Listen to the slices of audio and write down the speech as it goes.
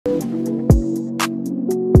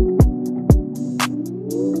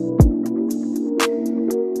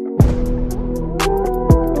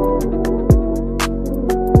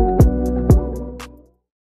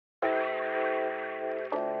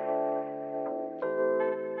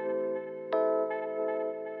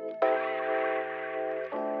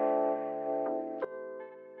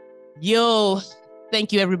Yo,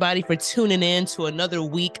 thank you everybody for tuning in to another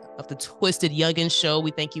week of the Twisted Youngin Show. We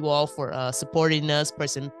thank you all for supporting us,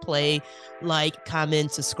 pressing play, like,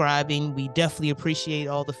 comment, subscribing. We definitely appreciate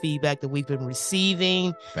all the feedback that we've been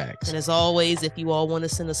receiving. Facts. And as always, if you all want to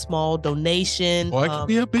send a small donation, or it could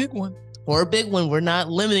be a big one. Or a big one, we're not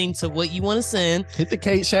limiting to what you want to send. Hit the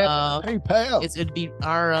Cash App, PayPal. It'd be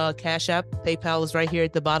our Cash App. PayPal is right here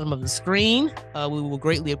at the bottom of the screen. We will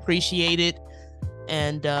greatly appreciate it.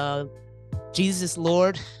 And Jesus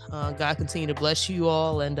Lord, God continue to bless you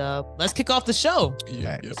all. And let's kick off the show.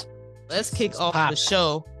 Yes. Let's kick off the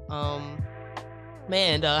show.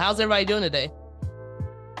 Man, how's everybody doing today?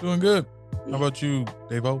 Doing good. How about you,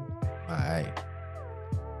 Davo? All right.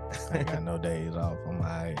 I ain't got no days off. I'm all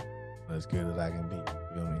right. As good as I can be. You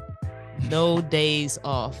feel me? No days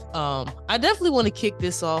off. I definitely want to kick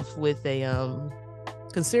this off with a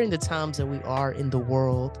considering the times that we are in the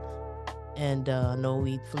world. And I know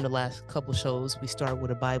from the last couple shows, we start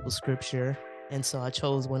with a Bible scripture. And so I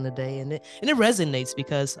chose one today, and it resonates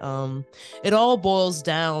because it all boils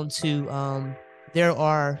down to there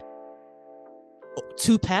are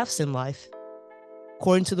two paths in life.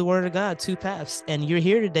 According to the word of God, two paths. And you're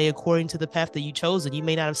here today according to the path that you chose. And you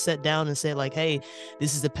may not have sat down and said like, hey,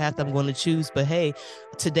 this is the path I'm going to choose. But hey,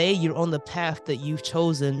 today you're on the path that you've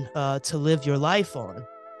chosen to live your life on.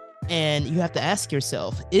 And you have to ask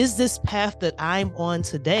yourself, is this path that I'm on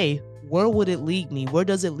today, where would it lead me? Where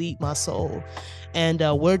does it lead my soul? And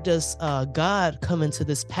where does God come into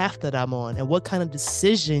this path that I'm on? And what kind of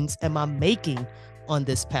decisions am I making on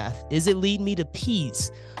this path? Is it lead me to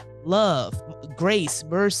peace, love, grace,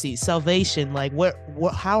 mercy, salvation? Like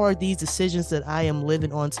how are these decisions that I am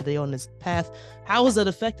living on today on this path, how is that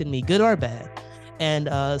affecting me, good or bad? And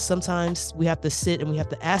sometimes we have to sit and we have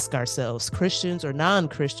to ask ourselves, Christians or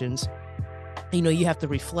non-Christians, you have to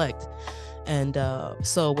reflect. And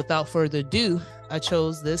so without further ado, I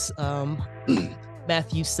chose this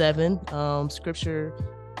Matthew 7, scripture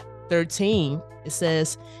 13. It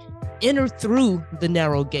says, enter through the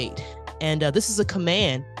narrow gate. And this is a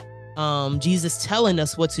command. Jesus telling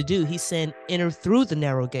us what to do. He's saying, enter through the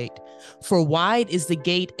narrow gate. For wide is the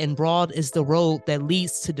gate and broad is the road that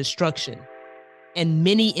leads to destruction, and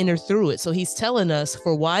many enter through it. So he's telling us,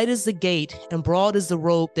 for wide is the gate and broad is the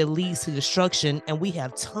road that leads to destruction. And we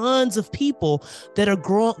have tons of people that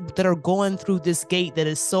are going through this gate that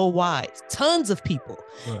is so wide, tons of people.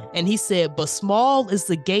 Right. And he said, but small is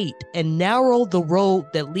the gate and narrow the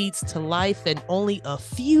road that leads to life, and only a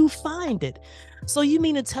few find it. So you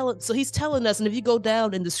mean to tell it? So he's telling us, and if you go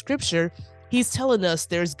down in the scripture, he's telling us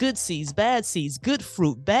there's good seeds, good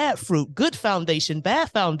fruit, good foundation, bad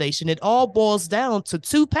foundation. It all boils down to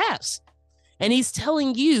two paths. And he's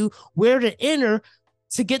telling you where to enter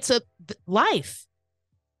to get to life.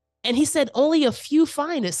 And he said only a few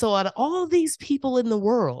find it. So out of all these people in the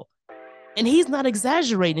world, and he's not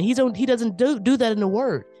exaggerating, he doesn't do that in the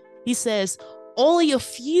word. He says only a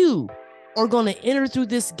few are going to enter through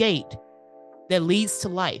this gate that leads to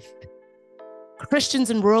life. Christians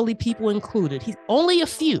and worldly people included. He's only a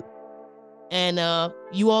few. And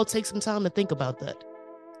you all take some time to think about that.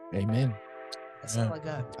 Amen. That's all I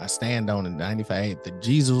got. I stand on it. 95. If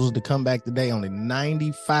Jesus was to come back today, only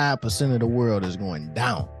 95% of the world is going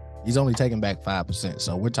down. He's only taking back 5%.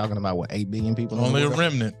 So we're talking about what, 8 billion people? Only a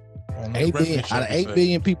remnant. Out of 8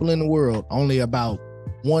 billion people in the world, only about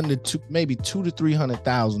 1 to 2, maybe 2 to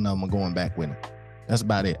 300,000 of them are going back with him. That's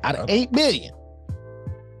about it. Out of 8 billion.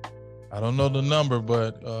 I don't know the number,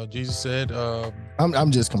 but Jesus said,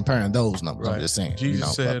 I'm just comparing those numbers. Right. I'm just saying,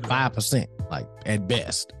 Jesus said 5%, like at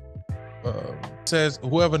best. Says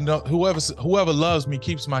whoever loves me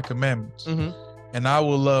keeps my commandments, and I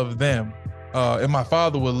will love them, and my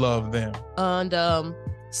Father will love them. And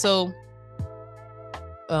so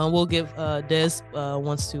we'll give Des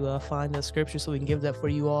wants to find the scripture so we can give that for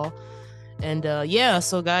you all. And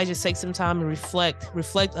so guys, just take some time and reflect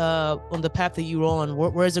on the path that you're on.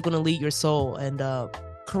 Where is it going to lead your soul? And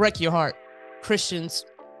correct your heart. Christians,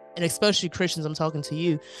 and especially Christians, I'm talking to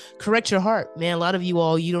you, correct your heart, man. A lot of you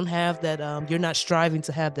all, you don't have that, you're not striving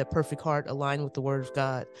to have that perfect heart aligned with the word of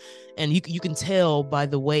God. And you can tell by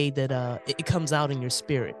the way that it comes out in your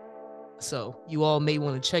spirit. So you all may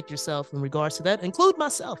want to check yourself in regards to that. Include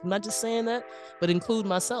myself. I'm not just saying that, but include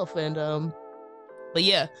myself. And but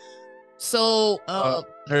yeah. So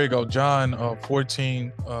there you go. John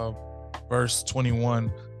 14 verse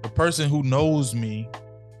 21. The person who knows me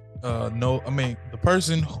the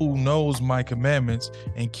person who knows my commandments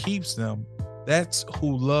and keeps them, that's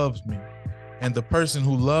who loves me. And the person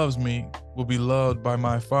who loves me will be loved by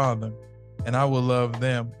my Father, and I will love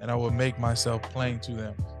them, and I will make myself plain to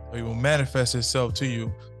them. or he will manifest himself to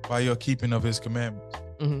you by your keeping of his commandments,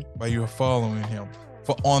 by your following him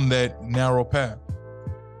on that narrow path,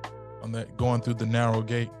 on that going through the narrow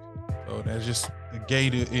gate. So that's just the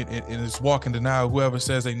gate. It is walking denial. Whoever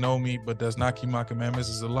says they know me but does not keep my commandments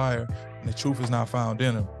is a liar, and the truth is not found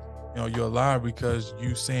in him. You know, you're a liar because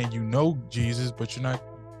you saying you know Jesus, but you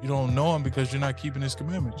don't know him because you're not keeping his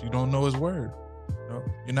commandments. You don't know his word. You know,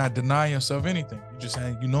 you're not denying yourself anything. You're just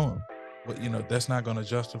saying you know him. But you know, that's not going to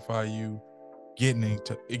justify you getting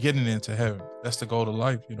into heaven. That's the goal of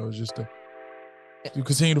life. You know, it's just you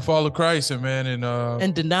continue to follow Christ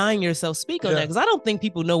and denying yourself. Speak on that, because I don't think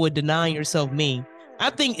people know what denying yourself mean.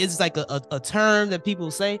 I think it's like a term that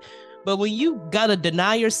people say, but when you gotta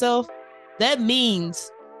deny yourself, that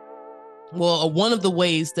means, well, one of the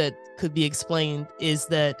ways that could be explained is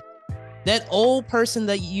that old person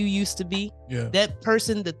that you used to be, that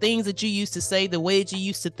person, the things that you used to say, the way that you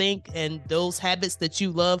used to think, and those habits that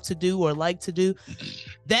you love to do or like to do,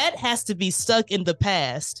 that has to be stuck in the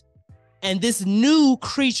past. And this new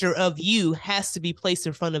creature of you has to be placed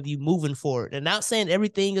in front of you moving forward. And not saying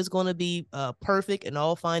everything is going to be perfect and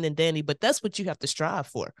all fine and dandy, but that's what you have to strive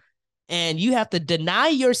for. And you have to deny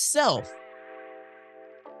yourself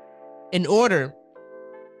in order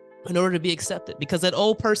to be accepted, because that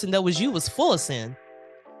old person that was you was full of sin.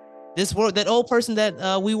 This world, that old person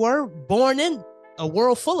that we were born in a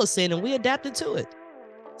world full of sin, and we adapted to it.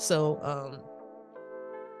 So,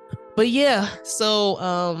 but yeah,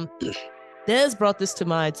 so Des brought this to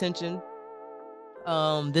my attention.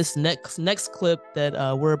 This next clip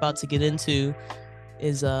that we're about to get into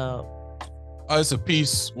is it's a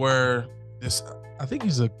piece where I think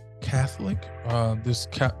he's a Catholic. This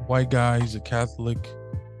white guy, he's a Catholic.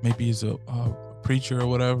 Maybe he's a preacher or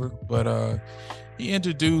whatever, but he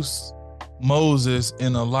introduced Moses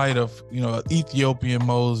in a light of, Ethiopian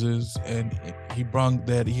Moses, and he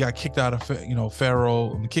got kicked out of,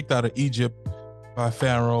 Pharaoh, kicked out of Egypt by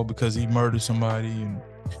Pharaoh because he murdered somebody,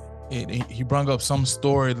 and he brought up some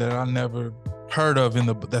story that I never heard of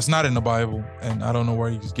that's not in the Bible, and I don't know where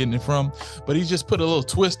he's getting it from, but he just put a little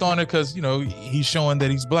twist on it because, he's showing that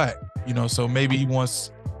he's black, so maybe he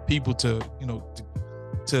wants people to,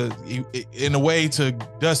 in a way to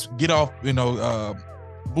just get off,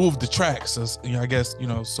 move the tracks, I guess,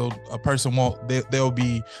 so a person they'll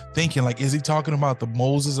be thinking like, is he talking about the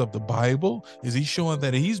Moses of the Bible? Is he showing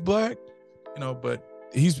that he's black? But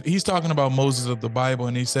he's talking about Moses of the Bible,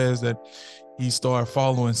 and he says that he started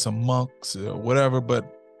following some monks or whatever, but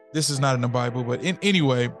this is not in the Bible. But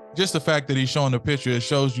anyway, just the fact that he's showing the picture, it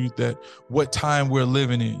shows you that what time we're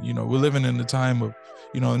living in. We're living in the time of,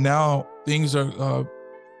 now things are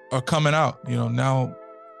coming out. Now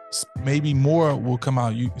maybe more will come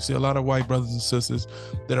out. You see a lot of white brothers and sisters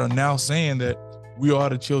that are now saying that we are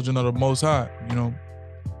the children of the Most High.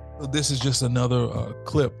 So this is just another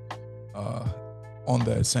clip on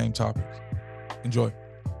that same topic. Enjoy.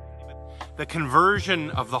 The conversion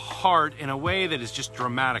of the heart in a way that is just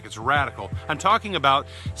dramatic. It's radical. I'm talking about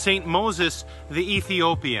Saint Moses the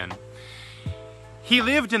Ethiopian. He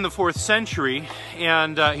lived in the 4th century,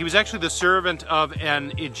 and he was actually the servant of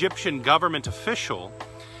an Egyptian government official.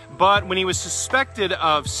 But when he was suspected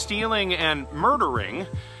of stealing and murdering,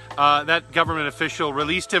 that government official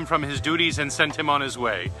released him from his duties and sent him on his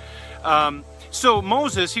way. So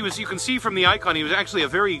Moses, you can see from the icon, he was actually a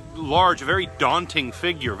very large, very daunting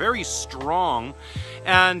figure, very strong.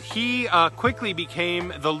 And he quickly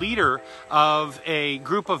became the leader of a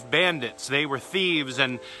group of bandits. They were thieves,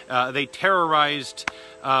 and they terrorized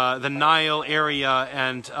the Nile area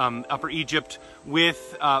and Upper Egypt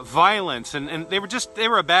with violence. And they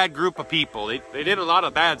were a bad group of people. They did a lot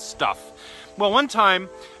of bad stuff. Well, one time,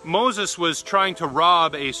 Moses was trying to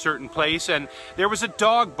rob a certain place, and there was a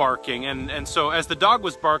dog barking, and so as the dog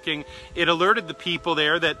was barking, it alerted the people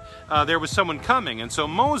there that there was someone coming, and so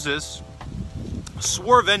Moses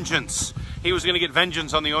swore vengeance. He was going to get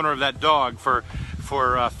vengeance on the owner of that dog for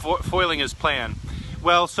foiling his plan.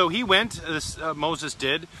 Well, so he went, Moses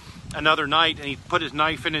did, another night, and he put his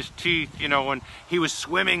knife in his teeth, when he was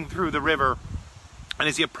swimming through the river. And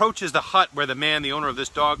as he approaches the hut where the owner of this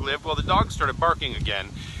dog lived, well, the dog started barking again.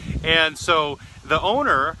 And so the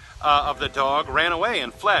owner of the dog ran away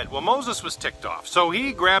and fled. Well, Moses was ticked off. So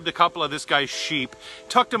he grabbed a couple of this guy's sheep,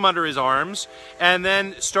 tucked them under his arms, and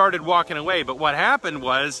then started walking away. But what happened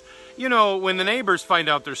was, when the neighbors find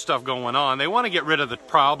out there's stuff going on, they want to get rid of the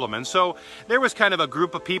problem. And so there was kind of a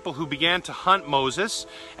group of people who began to hunt Moses.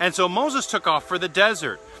 And so Moses took off for the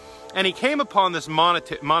desert. And he came upon this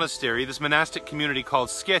monastery, this monastic community called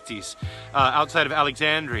Sketis, outside of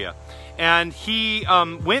Alexandria. And he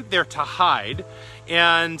went there to hide.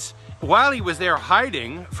 And while he was there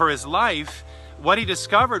hiding for his life, what he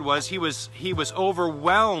discovered was he was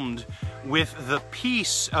overwhelmed with the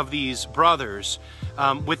peace of these brothers,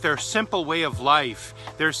 with their simple way of life,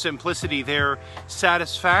 their simplicity, their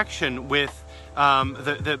satisfaction with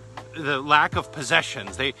the lack of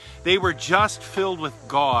possessions. They were just filled with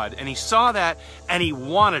God, and he saw that and he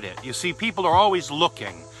wanted it. You see, people are always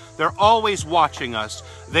looking. They're always watching us.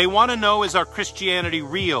 They want to know, is our Christianity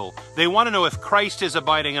real? They want to know if Christ is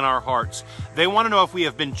abiding in our hearts. They want to know if we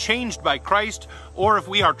have been changed by Christ or if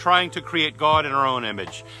we are trying to create God in our own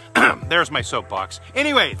image. There's my soapbox.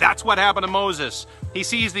 Anyway, that's what happened to Moses. He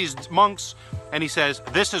sees these monks and he says,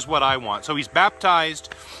 this is what I want. So he's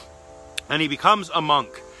baptized and he becomes a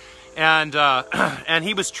monk. And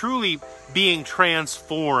he was truly being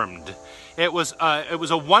transformed. It was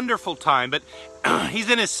a wonderful time, but he's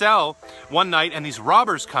in his cell one night and these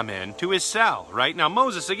robbers come in to his cell, right? Now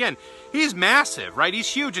Moses, again, he's massive, right? He's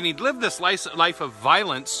huge and he'd lived this life of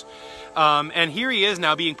violence. And here he is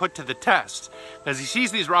now being put to the test. As he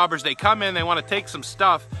sees these robbers, they come in, they want to take some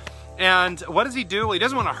stuff. And what does he do? Well, he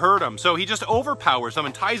doesn't want to hurt them. So he just overpowers them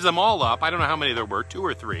and ties them all up. I don't know how many there were, 2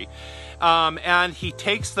 or 3. And he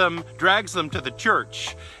takes them, drags them to the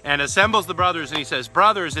church and assembles the brothers. And he says,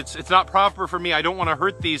 brothers, it's not proper for me. I don't want to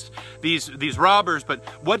hurt these robbers, but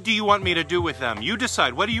what do you want me to do with them? You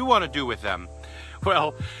decide. What do you want to do with them?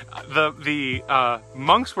 Well, the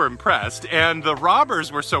monks were impressed, and the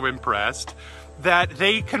robbers were so impressed that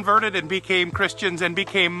they converted and became Christians and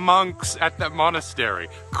became monks at that monastery.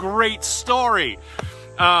 Great story.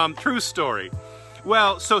 True story.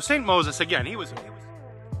 Well, so St. Moses, again, he was...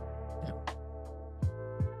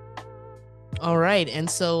 All right. And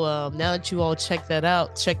so now that you all check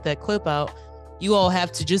that clip out, you all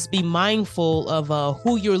have to just be mindful of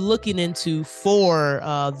who you're looking into for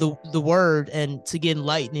the word and to get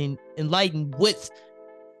enlightened with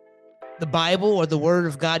the Bible or the Word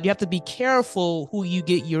of God. You have to be careful who you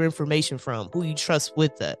get your information from, who you trust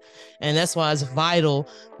with that. And that's why it's vital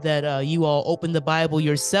that you all open the Bible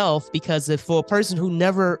yourself, because if for a person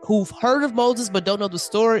who've heard of Moses but don't know the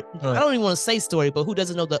story, right. I don't even want to say story, but who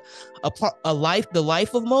doesn't know the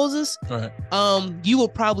life of Moses, right. You will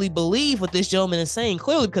probably believe what this gentleman is saying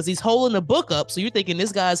clearly because he's holding the book up. So you're thinking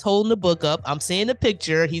this guy's holding the book up. I'm seeing the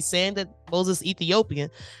picture. He's saying that Moses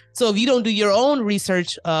Ethiopian. So if you don't do your own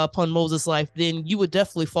research upon Moses' life, then you would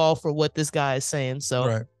definitely fall for what this guy is saying. So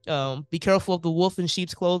right. Be careful of the wolf in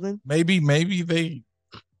sheep's clothing. Maybe the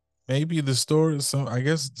story.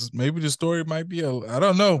 Maybe the story might be I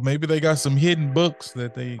don't know. Maybe they got some hidden books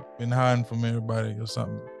that they've been hiding from everybody or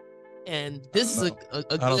something. And this is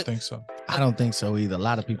I don't think so. I don't think so either. A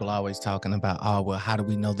lot of people are always talking about, oh, well, how do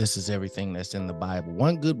we know this is everything that's in the Bible?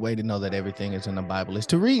 One good way to know that everything is in the Bible is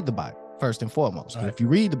to read the Bible. First and foremost. Right. If you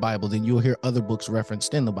read the Bible, then you'll hear other books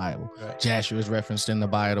referenced in the Bible. Right. Joshua is referenced in the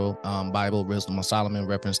Bible. Wisdom of Solomon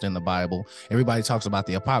referenced in the Bible. Everybody talks about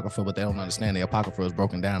the Apocrypha, but they don't understand the Apocrypha is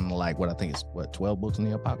broken down into like 12 books in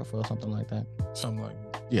the Apocrypha or something like that. Something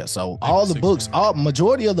like that. Yeah. So all the books,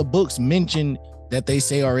 majority of the books mentioned that they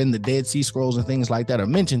say are in the Dead Sea Scrolls and things like that are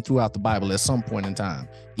mentioned throughout the Bible at some point in time.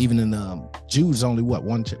 Even in Jude's only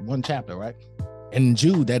one chapter, right? And in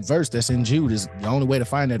Jude, that verse that's in Jude is the only way to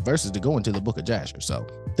find that verse is to go into the book of Joshua. So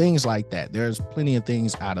things like that. There's plenty of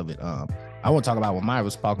things out of it. I want to talk about what Myra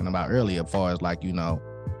was talking about earlier, as far as like, you know,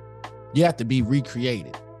 you have to be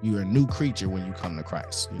recreated. You're a new creature when you come to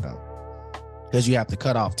Christ, you know, because you have to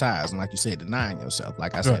cut off ties. And like you said, denying yourself.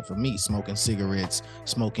 Like I said, for me, smoking cigarettes,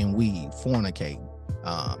 smoking weed, fornicating,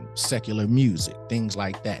 secular music, things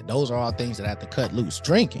like that. Those are all things that I have to cut loose.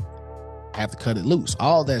 Drinking, I have to cut it loose.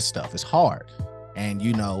 All that stuff is hard. And,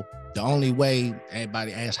 you know, the only way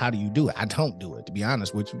everybody asks, how do you do it? I don't do it, to be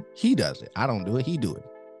honest with you. He does it. I don't do it. He do it.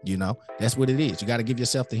 You know, that's what it is. You got to give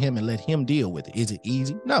yourself to him and let him deal with it. Is it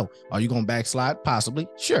easy? No. Are you going to backslide? Possibly.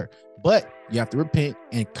 Sure. But you have to repent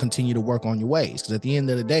and continue to work on your ways. Because at the end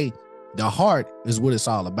of the day, the heart is what it's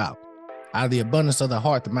all about. Out of the abundance of the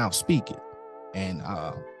heart, the mouth speaketh. And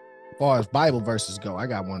as far as Bible verses go, I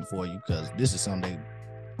got one for you because this is something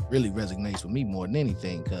that really resonates with me more than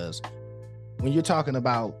anything. Because when you're talking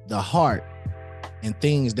about the heart and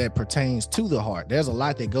things that pertains to the heart, there's a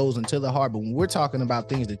lot that goes into the heart. But when we're talking about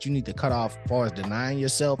things that you need to cut off as far as denying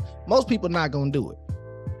yourself, most people are not going to do it.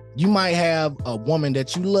 You might have a woman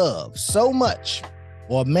that you love so much,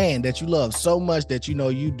 or a man that you love so much that, you know,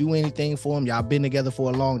 you do anything for him. Y'all been together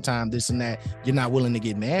for a long time, this and that. You're not willing to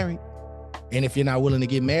get married. And if you're not willing to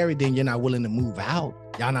get married, then you're not willing to move out.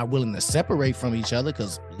 Y'all not willing to separate from each other,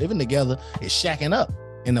 because living together is shacking up.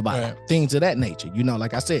 in the Bible. Right. Things of that nature. You know,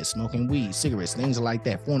 like I said, smoking weed, cigarettes, things like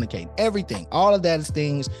that, fornicating, everything. All of that is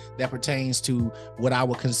things that pertains to what I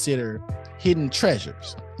would consider hidden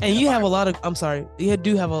treasures. And you have a lot of, I'm sorry, you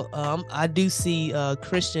do have a, I do see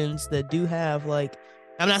Christians that do have, like,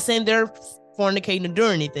 I'm not saying they're fornicating or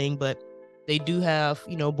doing anything, but they do have,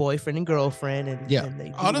 you know, boyfriend and girlfriend, and, Yeah. and they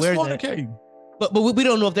do Oh, that's wear that. fornicating. But we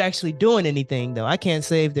don't know if they're actually doing anything, though. I can't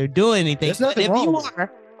say if they're doing anything. There's nothing If wrong.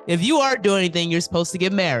 if you are doing anything, you're supposed to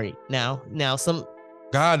get married. Now some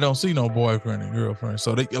God don't see no boyfriend and girlfriend.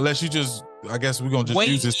 So unless you just, I guess we're gonna just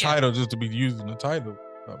use this title just to be using the title.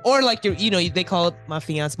 or like they call it my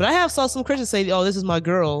fiance. But I have saw some Christians say, "Oh, this is my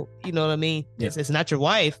girl." You know what I mean? Yeah. It's not your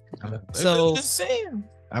wife. So So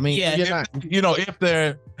I mean, Yeah. you're not, if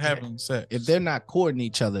they're having sex, if they're not courting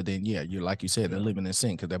each other, then yeah, you're like you said, they're living in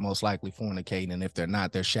sin because they're most likely fornicating. And if they're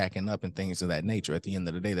not, they're shacking up and things of that nature. At the end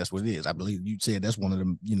of the day, that's what it is. I believe you said that's one of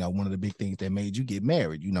the, one of the big things that made you get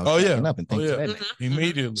married, shacking up and things of that nature.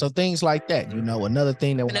 immediately. So things like that, another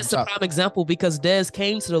thing that and that's a prime example because Dez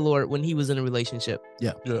came to the Lord when he was in a relationship,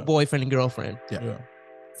 yeah, boyfriend and girlfriend. yeah.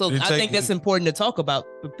 So I think that's important to talk about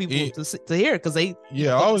for people to hear because they.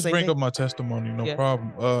 Yeah, I always bring up my testimony, no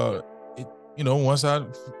problem. Once I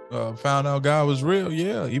found out God was real,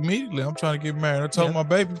 immediately I'm trying to get married. I told my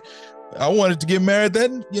baby I wanted to get married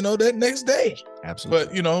that next day.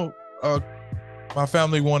 Absolutely. But my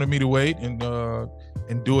family wanted me to wait and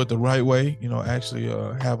do it the right way. Actually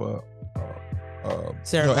have a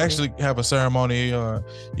ceremony. have a ceremony.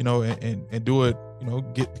 And do it.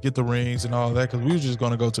 Get the rings and all that because we were just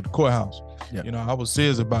gonna go to the courthouse. Yeah. I was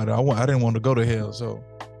serious about it. I didn't want to go to hell. So,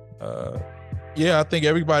 I think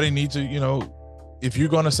everybody needs to, if you're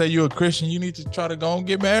gonna say you're a Christian, you need to try to go and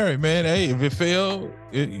get married, man. Hey, if it failed,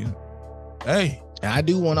 hey, and I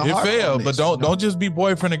do want to. It failed, but don't just be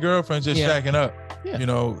boyfriend and girlfriend just shacking up. Yeah.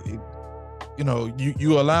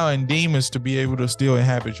 You allowing demons to be able to still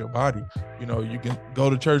inhabit your body. You can go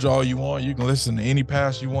to church all you want. You can listen to any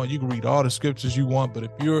pastor you want. You can read all the scriptures you want. But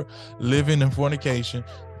if you're living in fornication,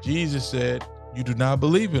 Jesus said you do not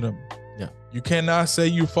believe in him. Yeah. You cannot say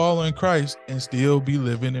you follow in Christ and still be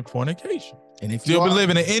living in fornication. And if still be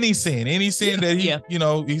living in any sin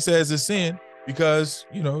that he says is sin because,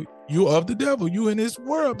 you of the devil, you in this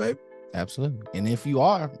world, baby. Absolutely. And if you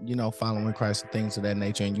are, following Christ and things of that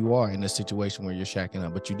nature, and you are in a situation where you're shacking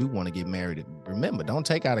up, but you do want to get married, remember, don't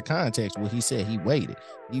take out of context what he said. He waited.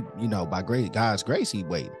 By God's grace, he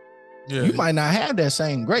waited. Yeah, you might not have that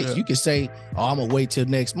same grace. Yeah. You could say, "Oh, I'm gonna wait till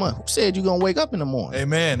next month." Who said you're gonna wake up in the morning?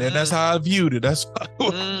 Amen. And that's how I viewed it. That's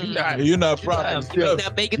you're not proud. You're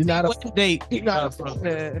not making it to your wedding date. You're not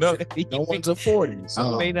no one's a 40.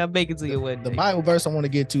 So may not make it to your wedding. The Bible verse I want to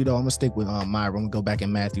get to though, I'm gonna stick with Myra. I'm gonna go back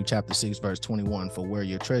in Matthew chapter 6, verse 21. For where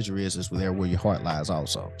your treasure is there where your heart lies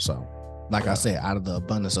also. So, like I said, out of the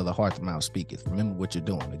abundance of the heart, the mouth speaketh. Remember what you're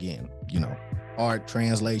doing. Again, art,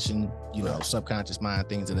 translation, subconscious mind,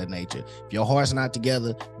 things of that nature. If your heart's not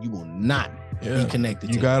together, you will not be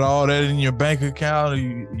connected. You got all that in your bank account.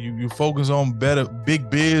 You focus on big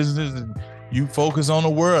business, and you focus on the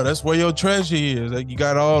world. That's where your treasure is. Like you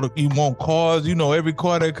got you want cars. Every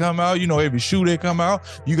car that come out. Every shoe that come out.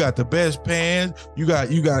 You got the best pants. You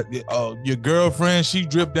got your girlfriend. She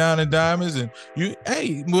dripped down in diamonds, and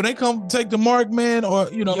when they come take the mark, man, or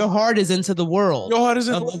your heart is into the world. Your heart is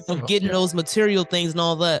of getting those material things and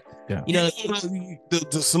all that. Yeah.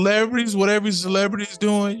 The celebrities, what every celebrity is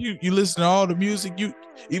doing, you listen to all the music.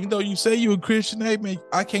 Even though you say you're a Christian, hey man,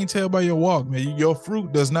 I can't tell by your walk, man. Your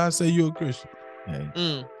fruit does not say you're a Christian.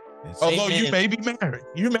 Hey. Although you may be married.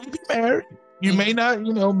 You may not,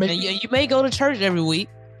 you may go to church every week.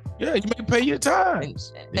 Yeah, you may pay your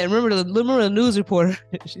tithes. And remember the news reporter,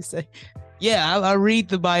 she said, yeah, I read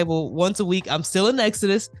the Bible once a week. I'm still in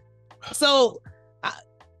Exodus. So,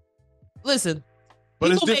 listen.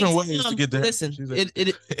 But it's different ways to get there. Listen,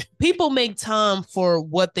 people make time for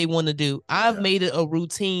what they want to do. I've made it a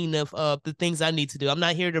routine of the things I need to do. I'm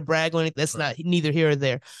not here to brag on it. That's not neither here or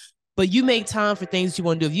there. But you make time for things you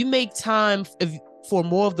want to do. If you make time for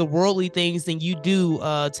more of the worldly things than you do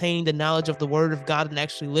attaining the knowledge of the word of God and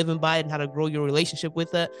actually living by it and how to grow your relationship with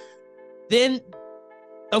that, then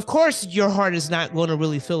of course your heart is not going to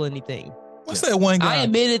really feel anything. What's that one guy? I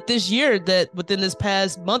admitted this year that within this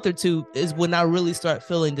past month or two is when I really start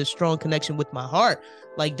feeling the strong connection with my heart.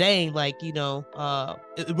 Like, dang,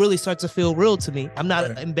 it really starts to feel real to me. I'm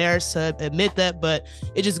not embarrassed to admit that, but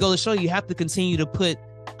it just goes to show you have to continue to put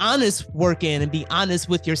honest work in and be honest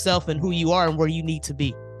with yourself and who you are and where you need to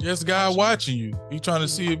be. There's God watching you. He's trying to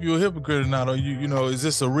see if you're a hypocrite or not. Or is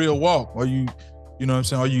this a real walk? Are you, what I'm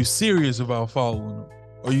saying? Are you serious about following him?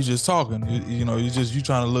 or you just talking. You know, you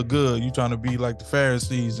trying to look good. You trying to be like the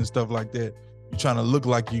Pharisees and stuff like that. You trying to look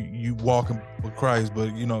like you walking with Christ,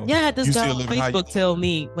 but you know. Yeah, I had this guy on still Facebook tell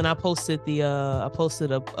me when I posted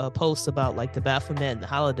a post about like the Baphomet and the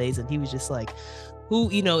holidays, and he was just like, who,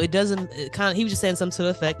 you know, it doesn't kind of, he was just saying something to the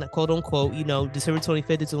effect, like, quote unquote, you know, December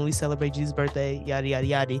 25th is when we celebrate Jesus' birthday, yada, yada,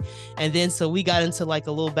 yada. And then so we got into like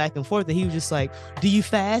a little back and forth, and he was just like, do you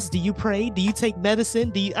fast? Do you pray? Do you take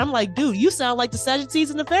medicine? I'm like, dude, you sound like the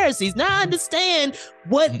Sadducees and the Pharisees. Now I understand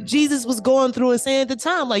what Jesus was going through and saying at the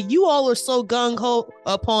time. Like, you all are so gung-ho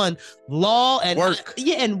upon law and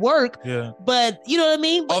work. Yeah. But you know what I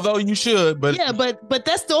mean? Although you should, but yeah, but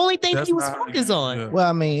that's the only thing he was focused on. Yeah. Well,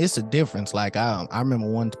 I mean, it's a difference. Like I remember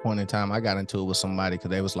one point in time I got into it with somebody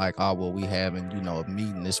because they was like, oh, well, we having, you know, a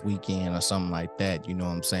meeting this weekend or something like that. You know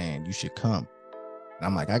what I'm saying? You should come. And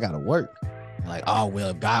I'm like, I gotta work. Like, oh, well,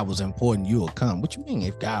 if God was important, you'll come. What you mean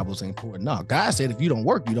if God was important? No, God said if you don't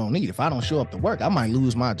work, you don't need. If I don't show up to work, I might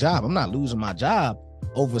lose my job. I'm not losing my job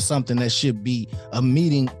over something that should be a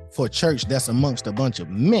meeting for church that's amongst a bunch of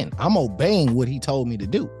men. I'm obeying what he told me to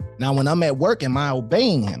do. Now, when I'm at work, am I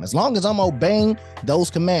obeying him? As long as I'm obeying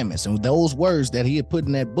those commandments and those words that he had put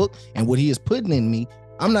in that book and what he is putting in me,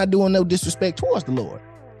 I'm not doing no disrespect towards the Lord.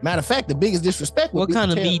 Matter of fact, the biggest disrespect. What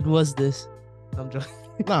kind of meeting was this? I'm joking.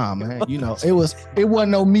 Nah, man, you know, it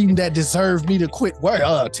wasn't no meeting that deserved me to quit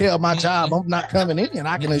work. Tell my job I'm not coming in.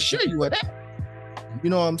 I can assure you of that. You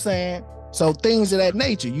know what I'm saying? So things of that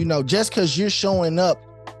nature, you know, just because you're showing up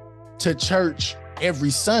to church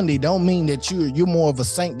every Sunday don't mean that you're more of a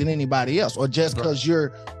saint than anybody else. Or just because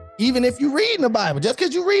even if you read the Bible, just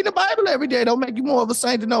because you read the Bible every day don't make you more of a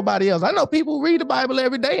saint than nobody else. I know people who read the Bible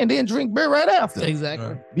every day and then drink beer right after.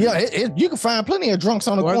 Exactly. Yeah, you can find plenty of drunks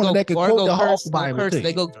on the corner that can quote the whole Bible.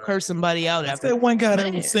 They go curse somebody out after. That one guy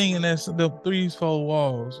that was singing the 3-4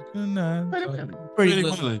 walls. Good night. Pretty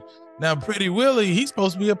Willie. Now, Pretty Willie, he's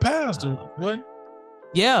supposed to be a pastor. What?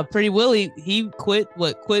 Yeah, Pretty Willie, he quit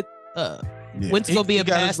went to go be a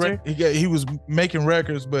pastor. He was making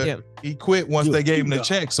records, but he quit once they gave him the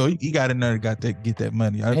check. So he got in there and get that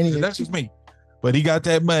money. That's just me. But he got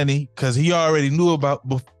that money because he already knew about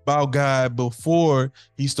God before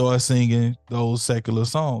he started singing those secular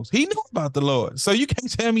songs. He knew about the Lord. So you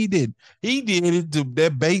can't tell me he didn't. He did it,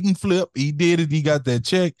 that bait and flip. He did it. He got that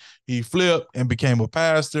check. He flipped and became a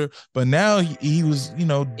pastor. But now he was, you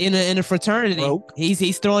know, in a fraternity. Broke.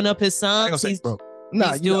 He's throwing up his songs. He's doing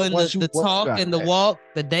the talk and the walk,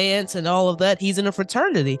 the dance and all of that. He's in a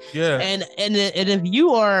fraternity. Yeah. And if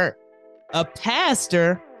you are a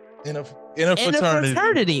pastor in a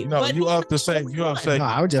fraternity. No, you have to say. No,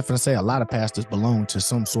 I was just going to say a lot of pastors belong to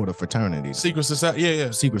some sort of fraternity. Secret society.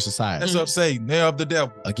 Yeah. Secret society. That's what I'm saying. They're of the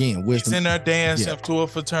devil. Again, wisdom. He's in there dancing up to a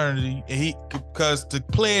fraternity. And because to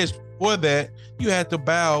pledge for that, you had to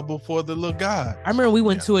bow before the little God. I remember we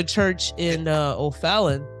went to a church in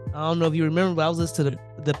O'Fallon. I don't know if you remember, but I was listening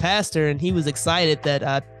to the pastor, and he was excited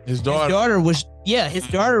that his daughter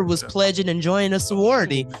was pledging and joining a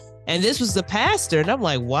sorority. And this was the pastor, and I'm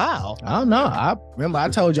like, wow. I don't know. I remember I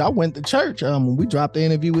told you I went to church when we dropped the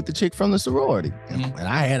interview with the chick from the sorority. And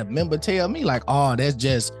I had a member tell me like, oh, that's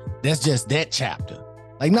just that chapter.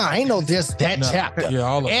 Like, nah, ain't no just that chapter.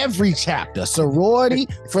 Yeah, every chapter, sorority,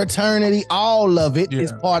 fraternity, all of it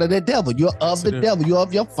is part of the devil. You're of the devil. You're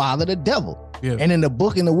of your father, the devil. Yeah. And in the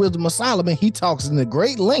book, in the Wisdom of Solomon, he talks in the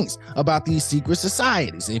great lengths about these secret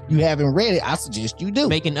societies. If you haven't read it, I suggest you do.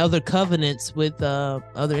 Making other covenants with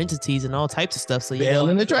other entities and all types of stuff. So Bell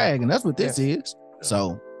and the Dragon. That's what this is.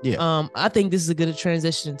 So yeah. I think this is a good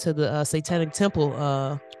transition to the Satanic Temple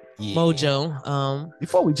mojo.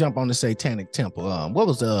 Before we jump on the Satanic Temple, what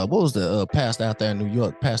was the pastor out there in New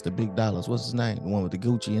York, Pastor Big Dollars? What's his name? The one with the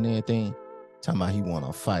Gucci and everything. Talking about he want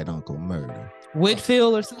to fight Uncle Murder.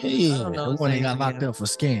 Whitfield or something? Yeah, the one that got locked up for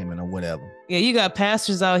scamming or whatever. Yeah, you got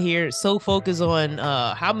pastors out here so focused on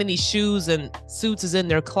how many shoes and suits is in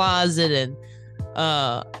their closet, and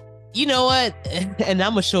you know what? And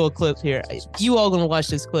I'm gonna show a clip here. You all gonna watch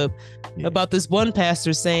this clip about this one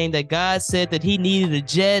pastor saying that God said that he needed a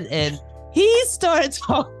jet, and he started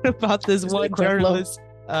talking about this one journalist.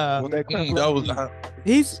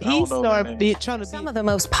 He started trying to be some of the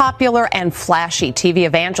most popular and flashy TV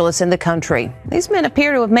evangelists in the country. These men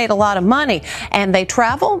appear to have made a lot of money, and they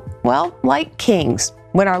travel, well, like kings.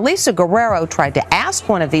 When our Lisa Guerrero tried to ask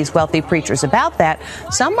one of these wealthy preachers about that,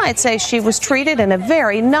 some might say she was treated in a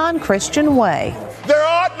very non-Christian way. There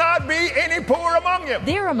ought not be any poor among you.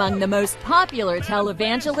 They're among the most popular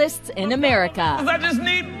televangelists in America. I just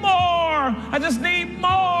need more. I just need more.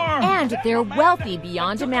 And they're wealthy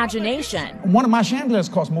beyond imagination. One of my chandeliers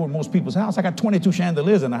costs more than most people's house. I got 22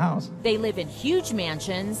 chandeliers in the house. They live in huge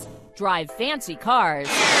mansions, drive fancy cars,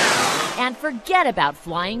 and forget about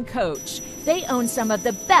flying coach. They own some of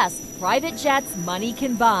the best private jets money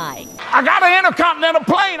can buy. I got an intercontinental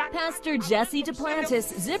plane. Pastor Jesse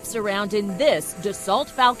Duplantis zips around in this Dassault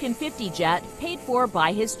Falcon 50 jet paid for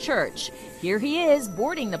by his church. Here he is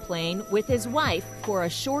boarding the plane with his wife for a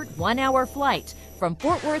short 1-hour flight from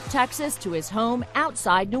Fort Worth, Texas to his home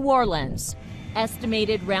outside New Orleans.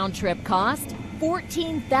 Estimated round-trip cost,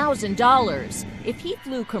 $14,000. If he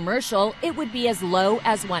flew commercial, it would be as low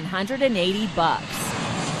as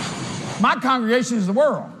 $180. My congregation is the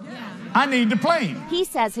world. I need the plane. He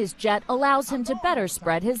says his jet allows him to better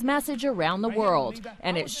spread his message around the world,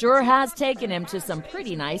 and it sure has taken him to some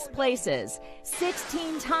pretty nice places.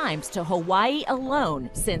 16 times to Hawaii alone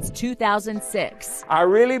since 2006. I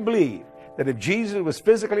really believe that if Jesus was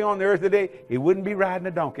physically on the earth today, he wouldn't be riding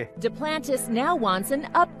a donkey. Duplantis now wants an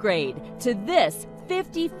upgrade to this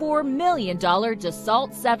 $54 million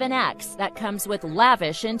Dassault 7X that comes with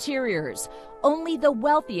lavish interiors. Only the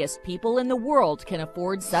wealthiest people in the world can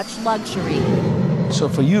afford such luxury. So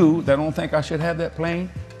for you that don't think I should have that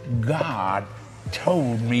plane, God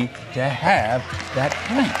told me to have that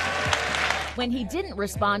plane. When he didn't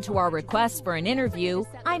respond to our request for an interview,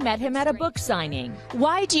 I met him at a book signing.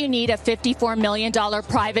 Why do you need a $54 million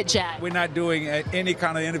private jet? We're not doing any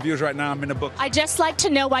kind of interviews right now. I'm in the book. I just like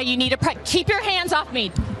to know why you need keep your hands off me.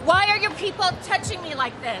 Why are you people touching me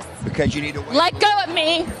like this? Because you need to wait. Let go of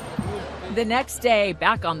me. The next day,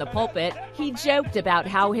 back on the pulpit, he joked about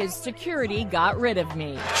how his security got rid of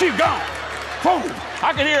me. She's gone. Boom.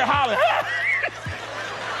 I could hear her holler.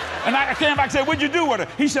 And I came back and said, what'd you do with her?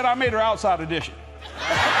 He said, I made her outside edition.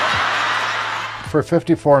 For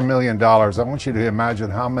 $54 million, I want you to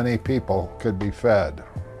imagine how many people could be fed,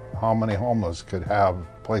 how many homeless could have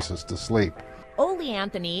places to sleep. Ole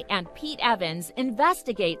Anthony and Pete Evans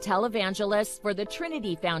investigate televangelists for the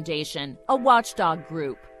Trinity Foundation, a watchdog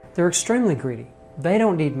group. They're extremely greedy. They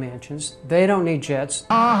don't need mansions. They don't need jets.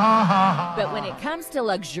 But when it comes to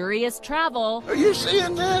luxurious travel... Are you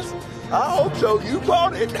seeing this? I hope so. You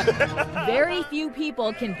bought it. Very few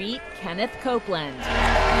people can beat Kenneth Copeland.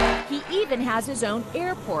 He even has his own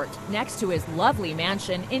airport next to his lovely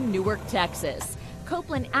mansion in Newark, Texas.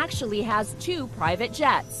 Copeland actually has 2 private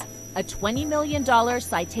jets, a $20 million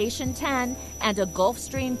Citation 10 and a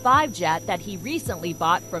Gulfstream 5 jet that he recently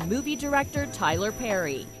bought from movie director Tyler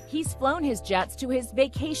Perry. He's flown his jets to his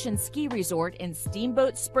vacation ski resort in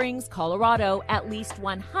Steamboat Springs, Colorado, at least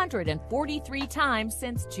 143 times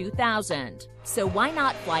since 2000. So why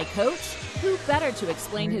not fly coach? Who better to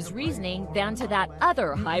explain his reasoning than to that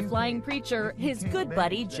other high-flying preacher, his good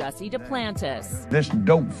buddy Jesse Duplantis. This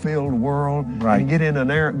dope-filled world, right? And get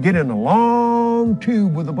in a long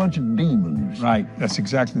tube with a bunch of demons. Right, that's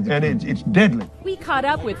exactly the And it's deadly. We caught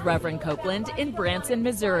up with Reverend Copeland in Branson,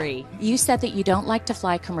 Missouri. You said that you don't like to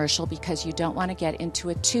fly commercial because you don't want to get into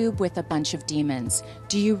a tube with a bunch of demons.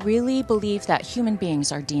 Do you really believe that human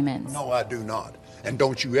beings are demons? No, I do not. And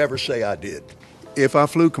don't you ever say I did. If I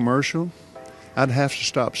flew commercial, I'd have to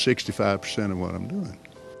stop 65% of what I'm doing.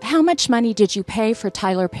 How much money did you pay for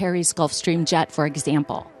Tyler Perry's Gulfstream jet, for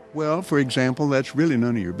example? Well, for example, that's really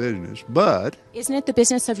none of your business, but... Isn't it the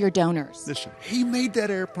business of your donors? Listen, he made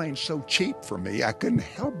that airplane so cheap for me, I couldn't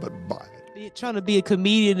help but buy it. Trying to be a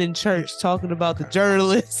comedian in church, talking about the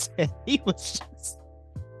journalists, and he was just...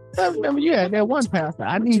 I remember you had that one pastor.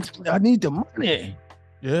 I need the money.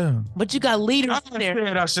 Yeah. But you got leaders in there. I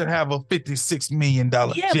said I should have a $56 million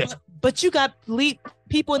jet. But you got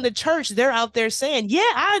people in the church. They're out there saying, yeah,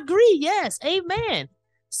 I agree. Yes. Amen.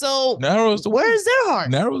 So narrows the way. Where's their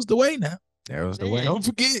heart? Narrows the way now. Narrows the way. Don't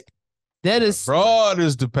forget. That is broad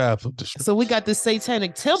is the path of destruction. So we got this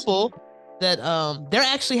satanic temple that they're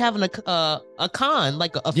actually having a con,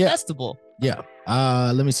 like a festival. Yeah.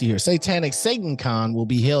 Let me see here. Satanic Satan Con will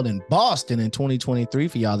be held in Boston in 2023.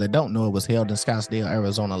 For y'all that don't know, it was held in Scottsdale,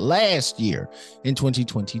 Arizona last year in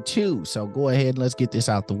 2022. So go ahead and let's get this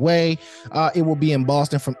out the way. It will be in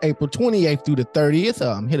Boston from April 28th through the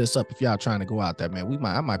 30th. Hit us up if y'all trying to go out there, man.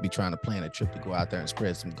 I might be trying to plan a trip to go out there and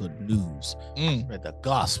spread some good news, spread the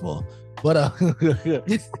gospel. But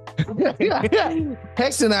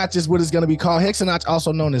Hexennacht is what it's going to be called. Hexennacht,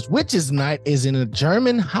 also known as Witches' Night, is a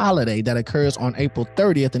German holiday that occurs on on April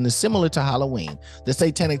 30th and is similar to Halloween. The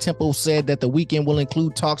Satanic Temple said that the weekend will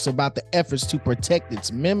include talks about the efforts to protect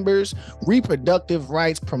its members, reproductive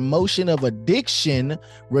rights, promotion of addiction,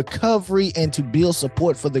 recovery, and to build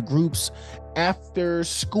support for the group's after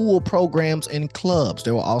school programs and clubs.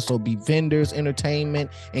 There will also be vendors,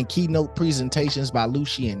 entertainment, and keynote presentations by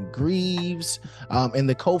Lucien Greaves, and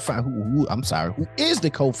the co-founder, who is the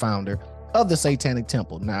co-founder of the Satanic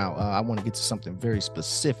Temple. Now, I want to get to something very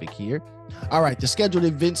specific here. All right, the scheduled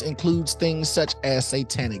events includes things such as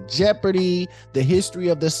Satanic Jeopardy, the history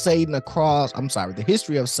of Satan across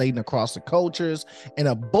the cultures, and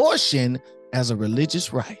abortion as a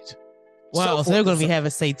religious right. Wow, so they're going to be having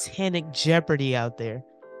Satanic Jeopardy out there.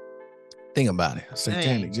 Think about it.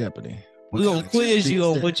 Satanic Jeopardy. We're going to quiz you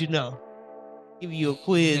on what you know. Give you a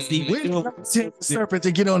quiz. We're going to tell the serpent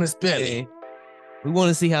to get on his belly. We want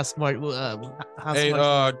to see how smart.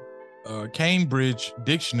 Cambridge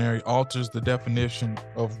Dictionary alters the definition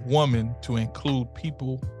of woman to include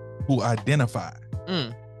people who identify.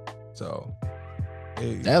 So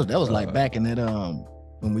that was like back in that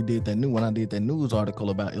when I did that news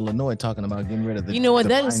article about Illinois talking about getting rid of the. You know what?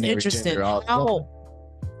 That is interesting.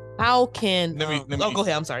 How can? Go ahead.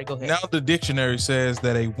 I'm sorry. Go ahead. Now the dictionary says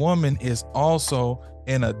that a woman is also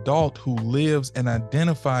an adult who lives and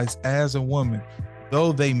identifies as a woman,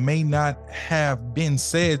 though they may not have been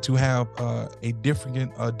said to have a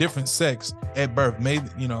different sex at birth. Maybe,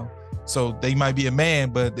 so they might be a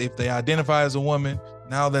man, but if they identify as a woman,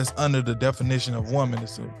 now that's under the definition of woman.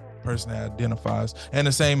 It's a person that identifies, and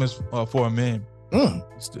the same as for a man,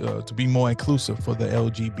 to be more inclusive for the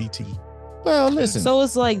LGBT. Well, listen. So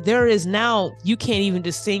it's like there is now, you can't even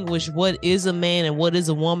distinguish what is a man and what is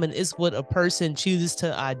a woman. It's what a person chooses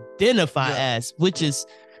to identify as, which is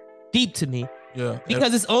deep to me. Yeah.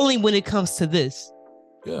 Because it's only when it comes to this.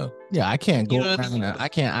 Yeah. Yeah, I can't go around. I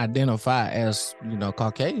can't identify as,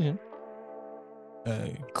 Caucasian.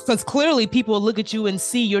 Because clearly people look at you and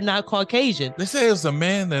see you're not Caucasian. They say it's a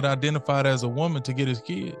man that identified as a woman to get his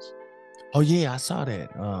kids. Oh yeah, I saw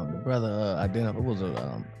that. The brother identified was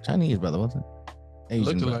a Chinese brother, wasn't it?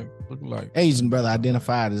 Asian brother. Looked like Asian brother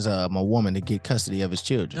identified as a woman to get custody of his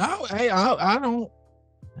children. I don't.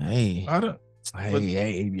 Hey,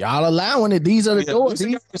 y'all allowing it. These are the doors.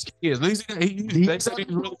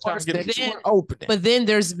 But then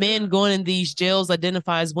there's men going in these jails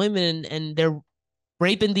identify as women and they're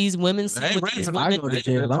raping these women. They're raping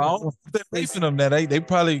them. They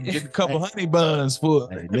probably get a couple honey buns for.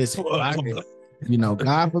 Hey, listen,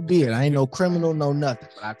 God forbid, I ain't no criminal, no nothing.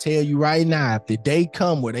 But I tell you right now, if the day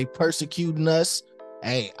come where they persecuting us,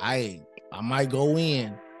 hey, I might go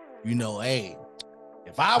in.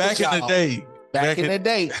 If I was back in the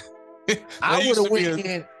day, I would have went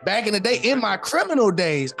in. Back in the day, in my criminal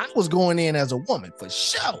days, I was going in as a woman for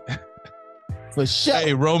sure. For sure.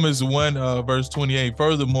 Hey, Romans 1 verse 28.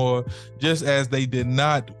 Furthermore, just as they did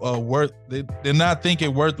not think it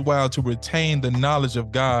worthwhile to retain the knowledge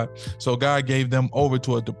of God, so God gave them over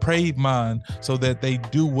to a depraved mind, so that they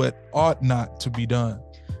do what ought not to be done.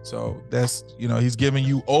 So that's, he's giving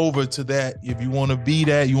you over to that. If you want to be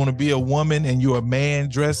that, you want to be a woman and you're a man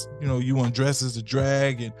dressed, you want to dress as a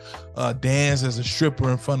drag and dance as a stripper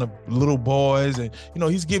in front of little boys. And,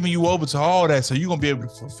 he's giving you over to all that. So you're going to be able to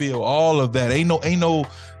fulfill all of that.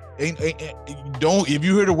 If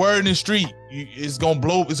you hear the word in the street, it's going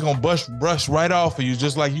to brush right off of you.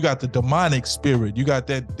 Just like you got the demonic spirit. You got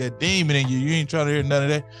that demon in you. You ain't trying to hear none of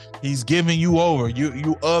that. He's giving you over.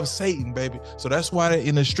 You of Satan, baby. So that's why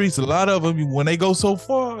in the streets, a lot of them, when they go so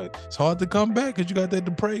far, it's hard to come back because you got that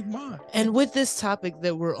depraved mind. And with this topic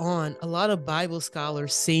that we're on, a lot of Bible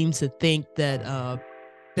scholars seem to think that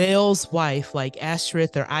Baal's wife, like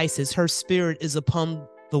Ashtoreth or Isis, her spirit is upon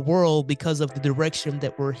the world because of the direction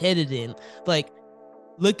that we're headed in. Like,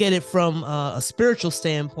 look at it from a spiritual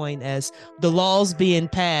standpoint as the laws being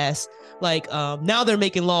passed. Like, now they're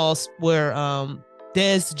making laws where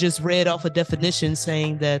Des just read off a definition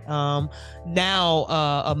saying that now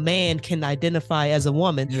a man can identify as a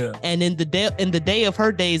woman. Yeah. And in the day of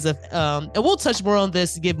her days of and we'll touch more on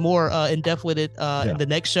this, get more in depth with it in the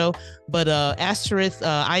next show. But Ashtoreth,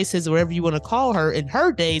 Isis, or whatever you want to call her, in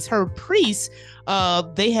her days, her priests,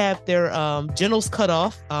 they have their genitals cut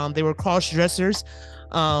off. They were cross-dressers.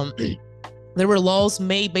 There were laws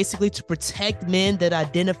made basically to protect men that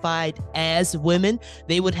identified as women.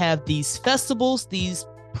 They would have these festivals, these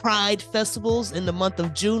pride festivals in the month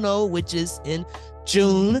of Juno, which is in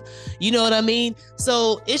June. You know what I mean?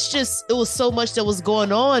 So it was so much that was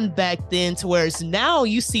going on back then to where it's now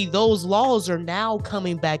you see those laws are now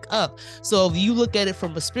coming back up. So if you look at it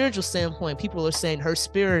from a spiritual standpoint, people are saying her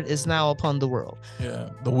spirit is now upon the world. Yeah.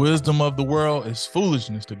 The wisdom of the world is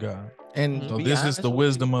foolishness to God. And so this is the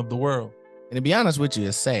wisdom of the world. And to be honest with you,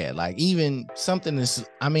 it's sad. Like even something is,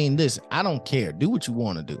 I mean, listen, I don't care. Do what you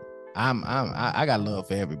want to do. I got love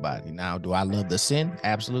for everybody. Now, do I love the sin?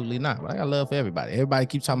 Absolutely not. But I got love for everybody. Everybody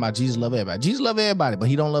keeps talking about Jesus love everybody. Jesus love everybody, but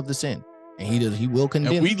he don't love the sin. And he will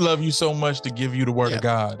condemn. And we love you so much to give you the word of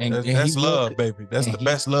God. That's love, baby. That's the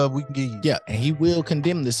best love we can give you. Yeah, and he will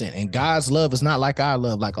condemn the sin. And God's love is not like our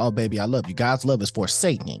love, like, oh, baby, I love you. God's love is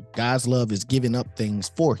forsaking. God's love is giving up things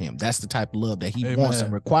for him. That's the type of love that he wants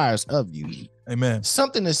and requires of you. Amen.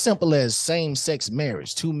 Something as simple as same-sex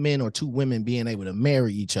marriage, 2 men or 2 women being able to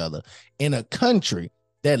marry each other in a country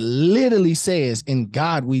that literally says, in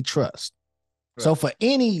God we trust. Right. So for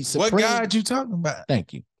any supreme... What God you talking about?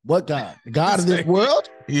 Thank you. What God? The God of this world?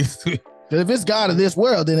 If it's God of this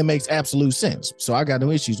world, then it makes absolute sense. So I got no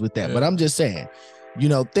issues with that. Yeah. But I'm just saying, you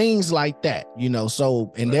know, things like that, you know,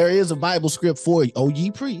 so, and there is a Bible script for ye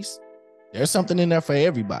priests. There's something in there for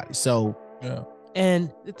everybody. So, yeah.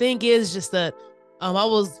 And the thing is just that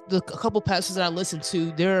a couple pastors that I listened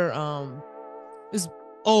to, they're is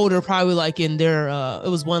older, probably like in their it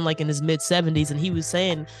was one like in his mid-70s, and he was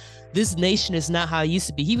saying this nation is not how it used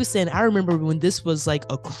to be. He was saying, I remember when this was like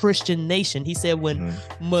a Christian nation. He said when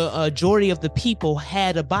majority of the people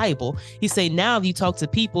had a Bible. He said now if you talk to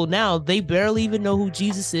people now, they barely even know who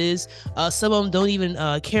Jesus is. Some of them don't even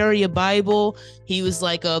carry a Bible. He was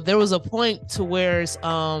like, there was a point to where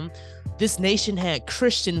this nation had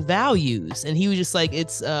Christian values, and he was just like,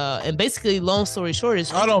 it's and basically, long story short,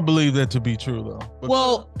 is I don't believe that to be true though.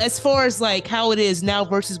 Well, as far as like how it is now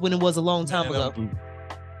versus when it was a long time ago.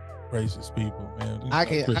 Racist people, man. I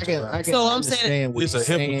can. So I'm saying it's a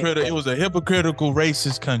hypocritical. It was a hypocritical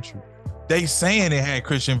racist country. They saying it had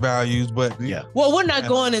Christian values, but yeah. Well, we're not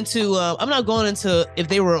going into. I'm not going into if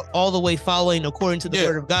they were all the way following according to the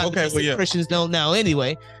word of God. Okay, well, Christians don't now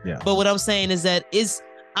anyway. Yeah. But what I'm saying is that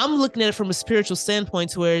I'm looking at it from a spiritual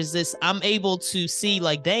standpoint to where I'm able to see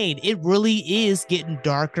like, dang, it really is getting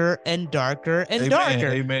darker and darker and darker.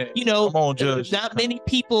 Amen. You know, come on, Judge. Not many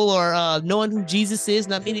people are knowing who Jesus is.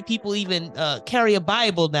 Not many people even carry a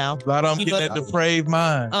Bible now. A lot of them getting that depraved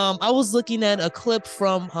mind. I was looking at a clip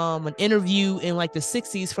from an interview in like the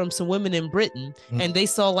 60s from some women in Britain, and they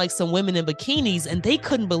saw like some women in bikinis, and they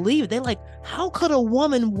couldn't believe it. They're like, how could a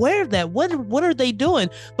woman wear that? What are they doing?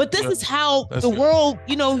 But this is how the world,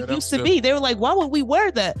 used to be. They were like, why would we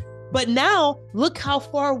wear that? But now look how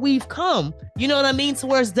far we've come. You know what I mean? So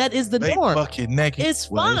whereas that is the norm. Bucket naked. It's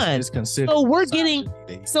fine. It's considered. So we're getting.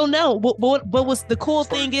 So now, but what's the cool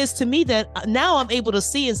thing is to me that now I'm able to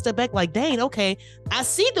see and step back like, dang, okay, I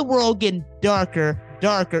see the world getting darker,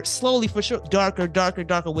 slowly for sure,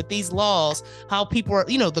 darker with these laws. How people are,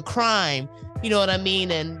 the crime. You know what I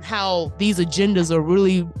mean? And how these agendas are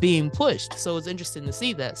really being pushed. So it's interesting to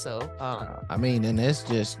see that. So, I mean, and it's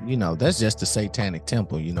just, that's just the satanic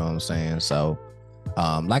temple, you know what I'm saying? So,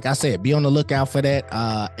 like I said, be on the lookout for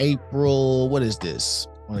that. April, what is this?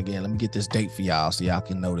 Well, again, let me get this date for y'all so y'all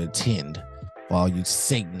can know to attend for all you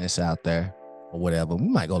Satanists out there or whatever. We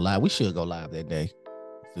might go live. We should go live that day.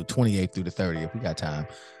 The 28th through the 30th. We got time.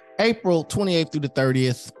 April 28th through the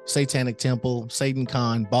 30th, Satanic Temple, Satan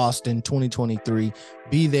Con, Boston, 2023.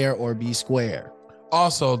 Be there or be square.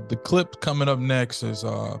 Also, the clip coming up next is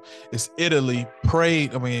Italy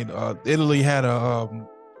prayed. I mean, Italy had a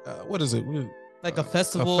what is it? Like a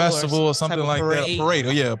festival, or something like that. A parade.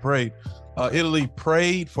 Oh yeah, a parade. Italy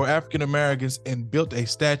prayed for African Americans and built a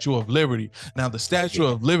Statue of Liberty. Now, the Statue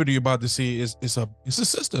of Liberty you're about to see is a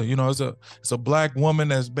sister. It's a black woman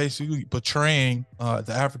that's basically portraying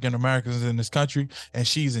the African Americans in this country, and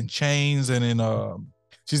she's in chains and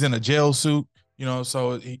she's in a jail suit.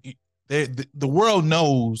 So the world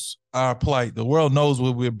knows our plight. The world knows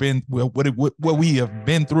what we've been, what we have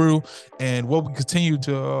been through, and what we continue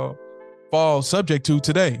to fall subject to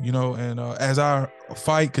today, and as our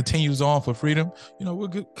fight continues on for freedom, we'll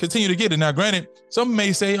continue to get it. Now, granted, some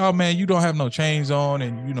may say, oh man, you don't have no chains on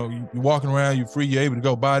and you're walking around, you're free, you're able to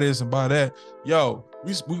go buy this and buy that. Yo,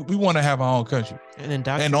 we want to have our own country. And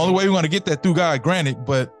the only way we want to get that through God, granted,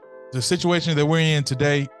 but the situation that we're in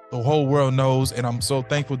today, the whole world knows, and I'm so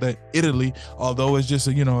thankful that Italy, although it's just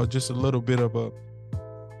just a little bit of a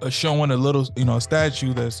showing a little, a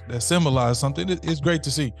statue that symbolized something. It's great to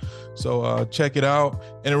see. So check it out.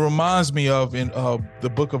 And it reminds me of in the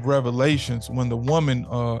book of Revelations when the woman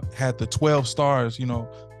had the 12 stars. Hold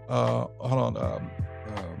on.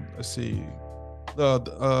 Let's see.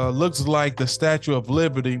 looks like the Statue of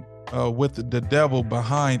Liberty with the devil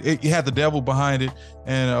behind it. You had the devil behind it,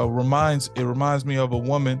 and reminds me of a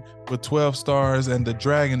woman with 12 stars and the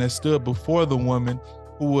dragon that stood before the woman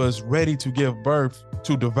who was ready to give birth,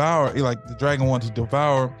 to devour, like the dragon wanted to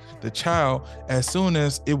devour the child. As soon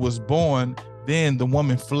as it was born, then the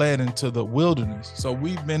woman fled into the wilderness. So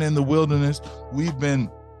we've been in the wilderness. We've been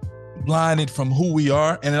blinded from who we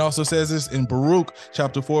are. And it also says this in Baruch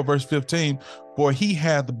chapter 4, verse 15, for he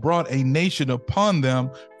hath brought a nation upon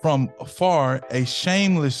them from afar, a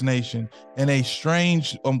shameless nation, and a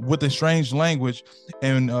strange, with a strange language,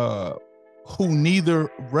 and who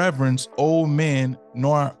neither reverence old men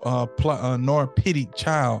nor pity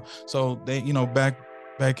child. So they,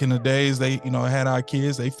 back in the days, they, had our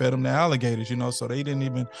kids, they fed them to alligators, so they didn't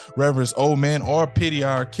even reverence old men or pity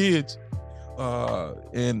our kids.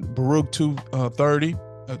 In Baruch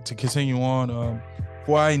 2:30, to continue on,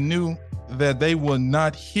 for I knew that they will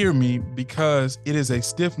not hear me, because it is a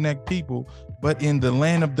stiff-necked people, but in the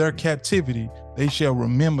land of their captivity, they shall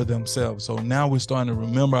remember themselves. So now we're starting to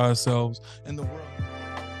remember ourselves in the world.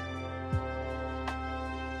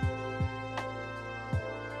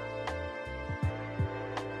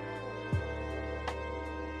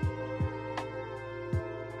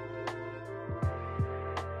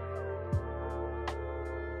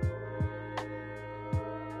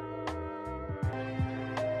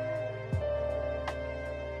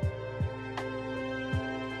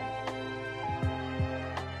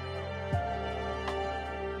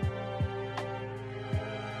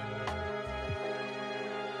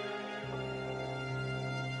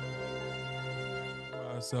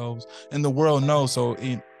 Ourselves and the world knows. So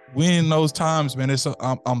we in those times, man,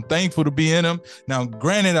 I'm thankful to be in them. Now,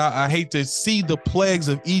 granted, I hate to see the plagues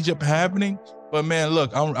of Egypt happening, but man,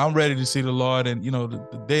 look, I'm ready to see the Lord, and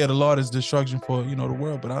the day of the Lord is destruction for the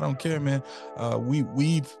world. But I don't care, man.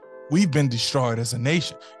 We've been destroyed as a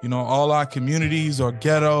nation. All our communities are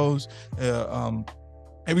ghettos.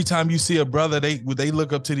 Every time you see a brother, they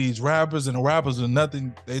look up to these rappers, and the rappers are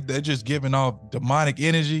nothing. They're just giving off demonic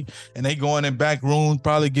energy, and they going in back rooms,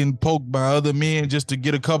 probably getting poked by other men just to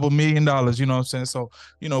get a couple $1 million. You know what I'm saying? So,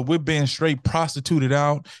 we're being straight prostituted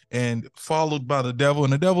out and followed by the devil,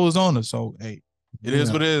 and the devil is on us. So, hey, it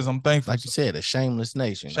is what it is. I'm thankful. Like you said, a shameless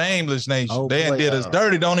nation. Shameless nation. Oh, they did us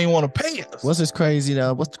dirty. Don't even want to pay us. What's this crazy?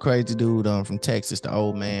 What's the crazy dude from Texas? The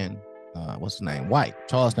old man. What's his name?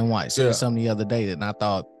 Charleston White said something the other day that I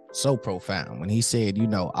thought so profound when he said,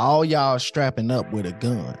 all y'all strapping up with a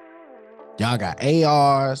gun. Y'all got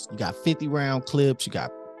ARs, you got 50 round clips, you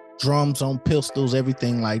got drums on pistols,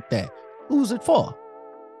 everything like that. Who's it for?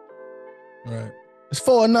 Right. It's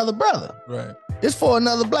for another brother. Right. It's for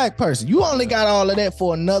another black person. You only got all of that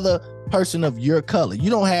for another person of your color. You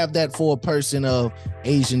don't have that for a person of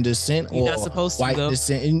Asian descent or white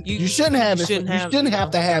descent. And you shouldn't have it. You shouldn't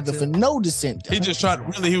have to have it for no descent. He was just trying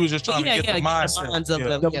to get the mindset.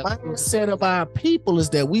 The mindset of our people is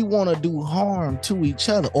that we want to do harm to each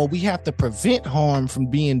other, or we have to prevent harm from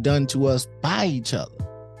being done to us by each other.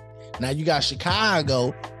 Now you got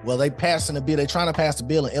Chicago. Well, they're trying to pass a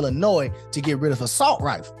bill in Illinois to get rid of assault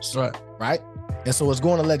rifles. Right. And so it's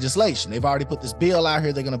going to legislation. They've already put this bill out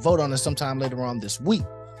here. They're going to vote on it sometime later on this week.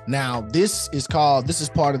 Now, this is part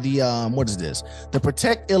of the, the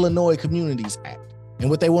Protect Illinois Communities Act. And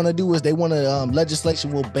what they want to do is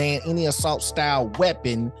legislation will ban any assault style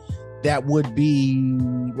weapon that would be,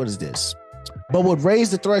 but would raise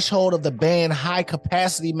the threshold of the ban high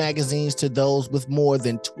capacity magazines to those with more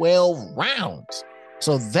than 12 rounds.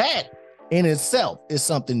 So that in itself is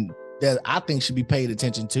something that I think should be paid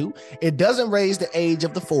attention to. It doesn't raise the age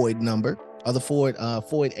of the FOID number, or the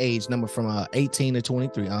FOID age number from 18 to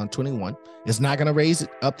 21. It's not going to raise it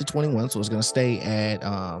up to 21, so it's going to stay at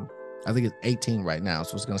I think it's 18 right now,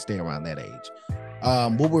 so it's going to stay around that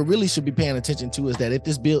age. What we really should be paying attention to is that if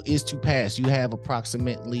this bill is to pass, you have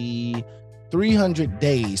approximately 300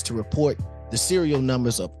 days to report the serial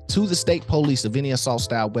numbers to the state police of any assault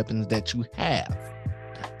style weapons that you have.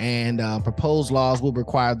 And proposed laws will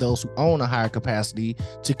require those who own a higher capacity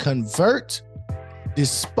to convert,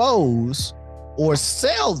 dispose, or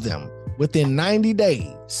sell them within 90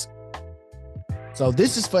 days. So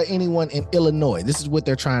this is for anyone in Illinois. This is what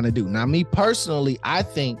they're trying to do. Now, me personally, I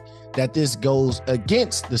think that this goes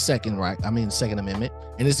against the Second Amendment,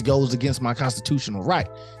 and this goes against my constitutional right,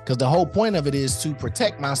 because the whole point of it is to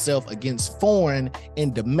protect myself against foreign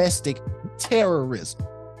and domestic terrorism.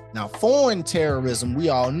 Now, foreign terrorism, we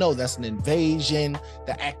all know that's an invasion,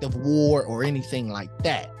 the act of war, or anything like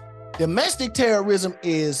that. Domestic terrorism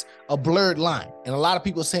is a blurred line, and a lot of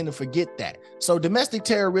people seem to forget that. So domestic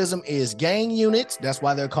terrorism is gang units. That's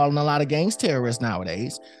why they're calling a lot of gangs terrorists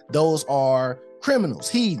nowadays. Those are criminals,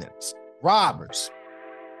 heathens, robbers,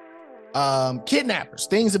 kidnappers,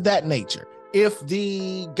 things of that nature. If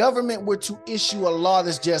the government were to issue a law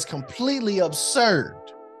that's just completely absurd,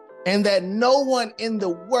 and that no one in the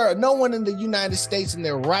world, no one in the United States in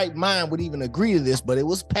their right mind would even agree to this, but it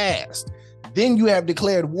was passed, then you have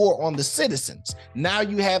declared war on the citizens. Now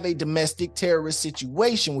you have a domestic terrorist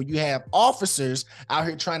situation where you have officers out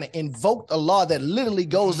here trying to invoke a law that literally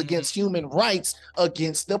goes against human rights,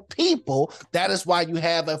 against the people. That is why you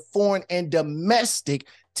have a foreign and domestic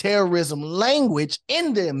terrorism language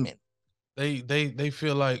in the amendment. They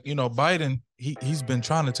feel like, Biden, he's been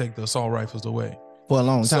trying to take the assault rifles away for a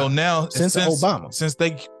long time. So now since Obama, since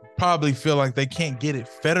they probably feel like they can't get it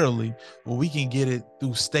federally, well, we can get it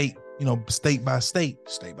through state by state.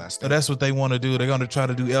 So that's what they want to do. They're going to try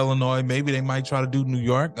to do Illinois. Maybe they might try to do New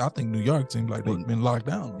York. I think New York seems like they've been locked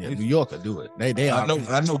down. Yeah, New York will do it.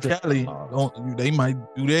 I know Cali, they might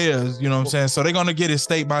do theirs, you know what I'm saying? So they're going to get it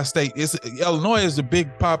state by state. Illinois is a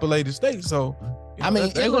big populated state, so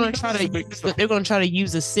they're going to try to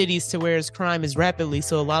use the cities to where its crime is rapidly,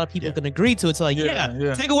 so a lot of people can agree to it. So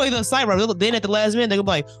take away the site right. Then at the last minute, they're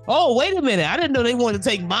going to be like, oh, wait a minute, I didn't know they wanted to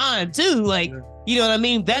take mine too. Like, you know what I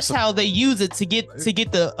mean? That's how they use it to get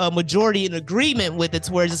the majority in agreement with it,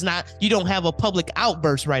 to where it's not, you don't have a public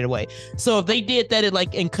outburst right away. So if they did that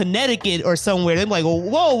in Connecticut or somewhere, they're like,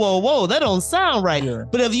 whoa, that don't sound right. Yeah.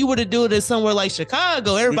 But if you were to do it in somewhere like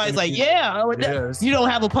Chicago, everybody's like, you don't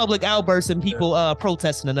have a public outburst and people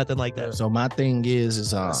protesting or nothing like that. So my thing is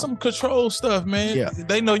some control stuff, man. Yeah.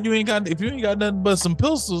 They know if you ain't got nothing but some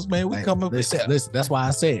pistols, man, we come up with that. Listen, that's why I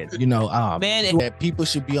said, that people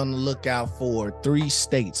should be on the lookout for 3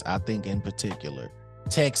 states, I think in particular: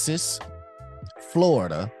 Texas,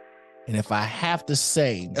 Florida, and if I have to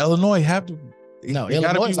say, Illinois have to. No,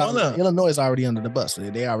 Illinois is already under the bus.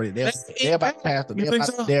 They're about to pass it.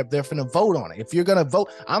 They're finna vote on it. If you're gonna vote,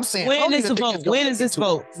 I'm saying when is the vote? When is this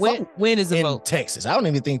vote? When is the vote? Texas. I don't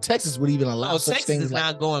even think Texas would even allow such Texas things. Is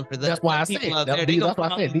not going for that. That's why I said. That's why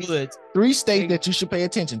I said these 3 states that you should pay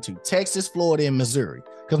attention to: Texas, Florida, and Missouri.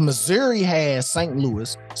 Because Missouri has St.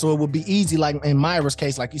 Louis, so it would be easy. Like in Myra's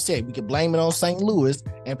case, like you said, we could blame it on St. Louis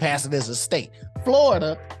and pass it as a state.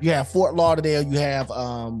 Florida, you have Fort Lauderdale, you have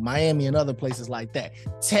Miami and other places like that.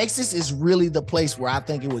 Texas is really the place where I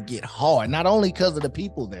think it would get hard, not only because of the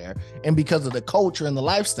people there and because of the culture and the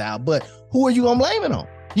lifestyle, but who are you gonna blame it on?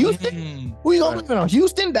 Houston? Who are you gonna blame it on?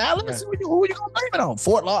 Houston, Dallas? Right. Who are you gonna blame it on?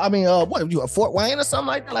 Fort Wayne or something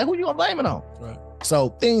like that? Like, who are you gonna blame it on? Right. So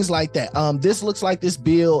things like that. This looks like this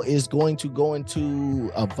bill is going to go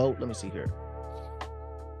into a vote. Let me see here.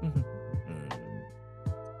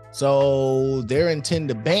 So they're intend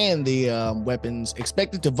to ban the weapons,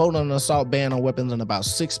 expected to vote on an assault ban on weapons in about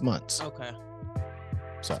 6 months. Okay.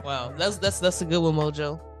 So wow, that's a good one,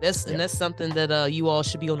 Mojo. And that's something that you all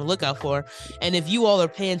should be on the lookout for. And if you all are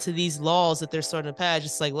paying to these laws that they're starting to pass,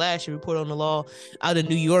 just like last year, we put on the law out of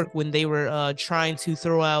New York when they were trying to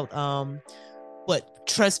throw out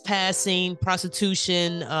trespassing,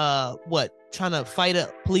 prostitution, trying to fight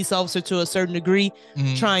a police officer to a certain degree,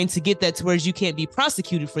 trying to get that to where you can't be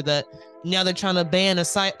prosecuted for that. Now they're trying to ban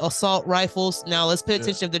assault rifles. Now let's pay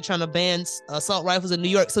attention if they're trying to ban assault rifles in New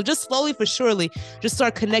York. So just slowly but surely, just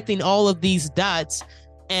start connecting all of these dots,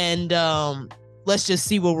 and let's just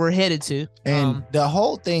see where we're headed to. And the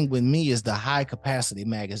whole thing with me is the high capacity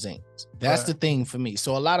magazines. That's the thing for me.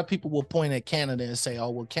 So a lot of people will point at Canada and say,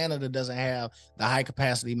 oh, well, Canada doesn't have the high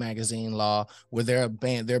capacity magazine law where they're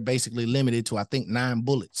basically limited to, I think, 9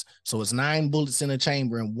 bullets. So it's 9 bullets in a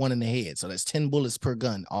chamber and 1 in the head. So that's 10 bullets per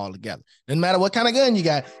gun all together. Doesn't matter what kind of gun you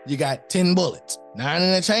got 10 bullets, 9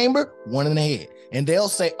 in a chamber, 1 in the head. And they'll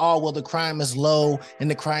say, oh, well, the crime is low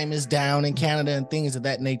and the crime is down in Canada and things of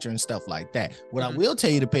that nature and stuff like that. What I will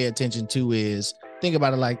tell you to pay attention to is, think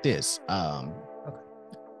about it like this.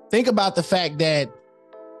 Think about the fact that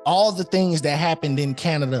all the things that happened in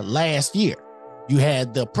Canada last year. You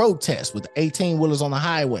had the protests with 18-wheelers on the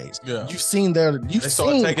highways. Yeah. They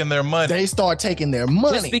start taking their money. They start taking their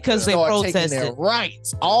money. Just because they protested. Their rights.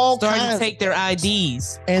 Starting to take their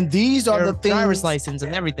IDs. And these are the things. Driver's license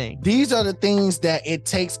and everything. These are the things that it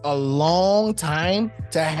takes a long time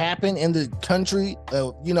to happen in the country,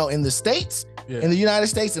 in the States. Yeah. In the United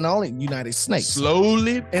States and only United States.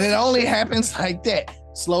 Slowly. And it only happens like that.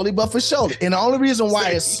 Slowly but for sure. And the only reason why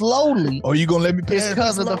it's slowly Or you gonna let me pass is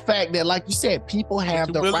because of the fact that, like you said, people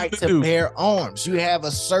have the right to bear arms. You have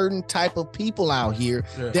a certain type of people out here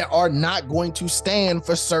that are not going to stand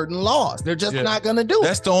for certain laws. They're just not going to do it.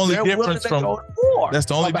 That's the only They're difference willing to go to war. That's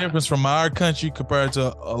the only difference from our country compared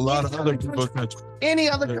to a lot of other people's countries. Any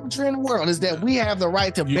other country in the world is that we have the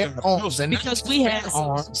right to bear arms, and because we have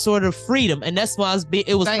sort of freedom, and that's why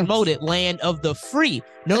it was promoted land of the free.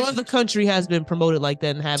 No other country has been promoted like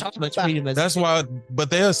that and have as much freedom as that's why.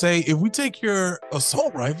 But they'll say if we take your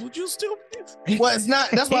assault rifle, you still. Well, it's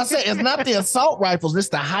not. That's why I say it's not the assault rifles. It's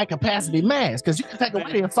the high capacity mags. Because you can take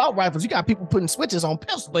away the assault rifles. You got people putting switches on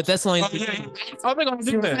pistols. But that's only. How they gonna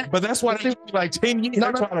do that? But that's why they like 10 years.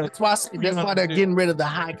 That's why they're getting rid of the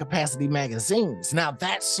high capacity magazines. Now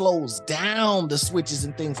that slows down the switches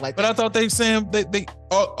and things like that. But I thought they saying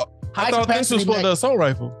I thought this was for the assault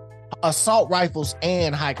rifle. Assault rifles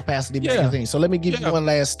and high capacity magazines. So let me give you one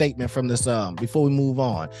last statement from this before we move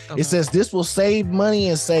on. It says this will save money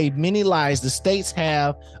and save many lives. The states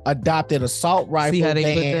have adopted assault rifle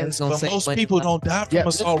bans. But most people don't die from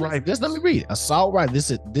assault rifles. Just let me read it. Assault rifle.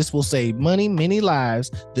 This will save money, many lives.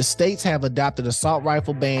 The states have adopted assault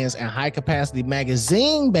rifle bans and high capacity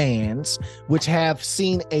magazine bans, which have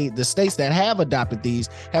seen the states that have adopted these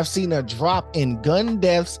have seen a drop in gun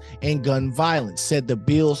deaths and gun violence, said the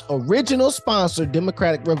bill's original sponsor,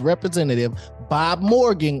 Democratic Representative Bob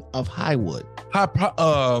Morgan of Highwood.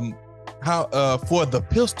 For the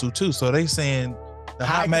pistol too. So they saying the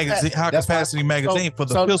high capacity magazine for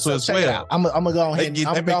the pistol as well. I'm gonna go ahead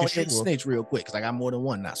and snitch real quick because I got more than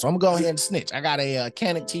one now. So I'm gonna go ahead and snitch. I got a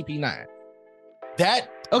Canon TP9.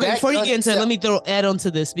 Before you get into it, let me add on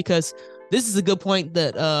to this because this is a good point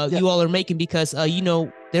that you all are making because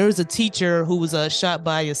there was a teacher who was shot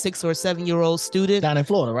by a 6 or 7 year old student down in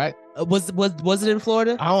Florida, right? Was it in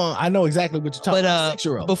Florida? I know exactly what you're talking about.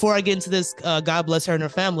 6-year-old. Before I get into this, God bless her and her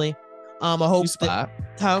family. I hope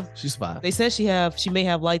she's fine. They said she may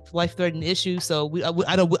have life-threatening issues, so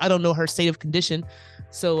I don't know her state of condition.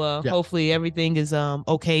 So hopefully everything is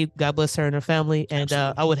okay. God bless her and her family. And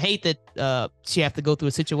I would hate that she have to go through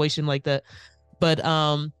a situation like that. But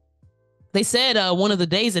they said one of the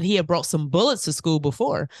days that he had brought some bullets to school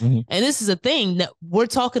before. And this is a thing that we're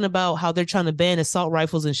talking about how they're trying to ban assault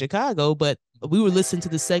rifles in Chicago. But we were listening to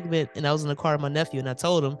the segment and I was in the car with my nephew and I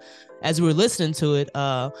told him as we were listening to it,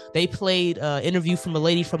 they played an interview from a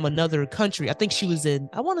lady from another country. I think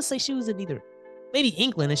I want to say she was in either maybe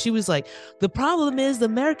England. And she was like, the problem is the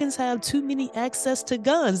Americans have too many access to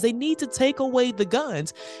guns. They need to take away the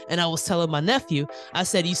guns. And I was telling my nephew, I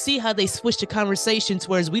said, you see how they switched the conversation to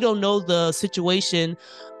whereas we don't know the situation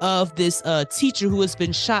of this teacher who has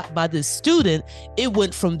been shot by this student. It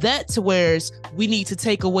went from that to whereas we need to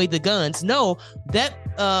take away the guns. No, that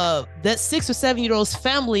 6 or 7 year old's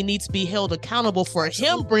family needs to be held accountable for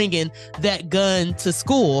him bringing that gun to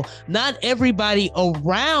school. Not everybody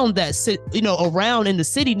around around in the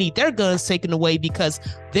city need their guns taken away because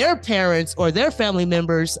their parents or their family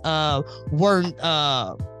members weren't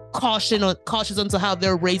cautious onto how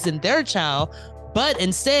they're raising their child. But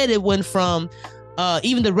instead it went from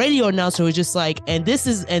even the radio announcer was just like, and this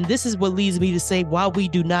is what leads me to say why we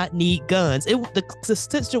do not need guns. The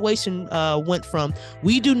situation went from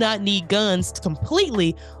we do not need guns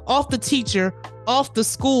completely off the teacher, off the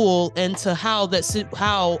school, and to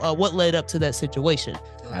what led up to that situation.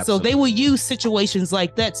 Absolutely. So they will use situations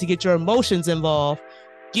like that to get your emotions involved.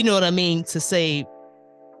 You know what I mean? To say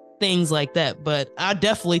things like that. But I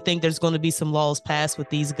definitely think there's going to be some laws passed with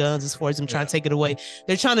these guns as far as them trying to take it away.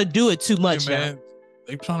 They're trying to do it too much, man.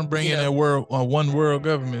 They're trying to bring in that one world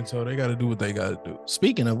government, so they got to do what they got to do.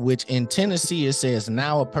 Speaking of which, in Tennessee, it says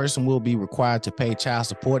now a person will be required to pay child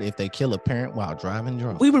support if they kill a parent while driving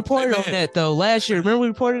drunk. We reported on that though last year. Remember we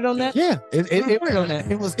reported on that? Yeah,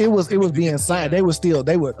 it was being signed. They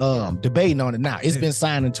were debating on it now. It's been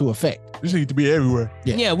signed into effect. This needs to be everywhere.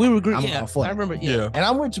 Yeah, we were agreeing. Yeah, I remember. Yeah, and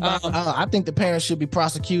I'm with you. I think the parents should be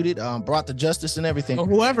prosecuted, brought to justice, and everything.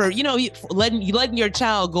 Whoever letting your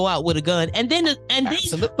child go out with a gun,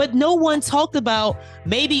 but no one talked about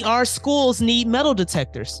maybe our schools need metal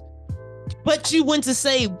detectors. But you went to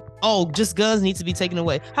say, oh, just guns need to be taken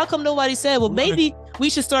away. How come nobody said, well, maybe we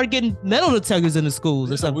should start getting metal detectors in the schools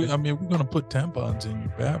or something? We're gonna put tampons in your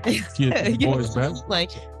bathroom, boys' bathroom.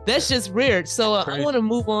 Like that's just weird. So I want to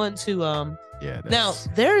move on to now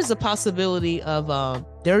there is a possibility of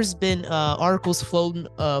there's been articles floating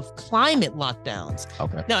of climate lockdowns.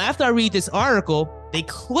 Okay. Now after I read this article, they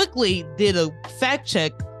quickly did a fact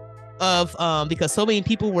check of because so many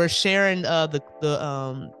people were sharing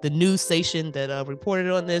the news station that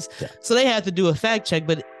reported on this, so they had to do a fact check.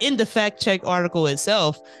 But in the fact check article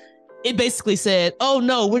itself, it basically said, "Oh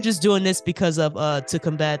no, we're just doing this because of to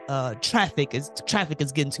combat traffic. Traffic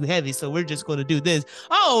is getting too heavy, so we're just going to do this."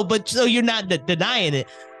 Oh, but so you're not denying it.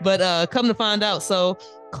 But come to find out, so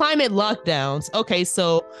climate lockdowns. Okay,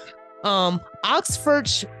 so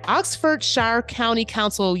Oxfordshire County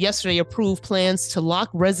Council yesterday approved plans to lock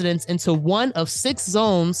residents into one of 6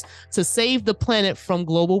 zones to save the planet from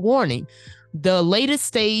global warming. The latest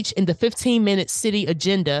stage in the 15-minute city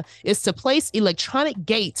agenda is to place electronic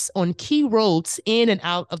gates on key roads in and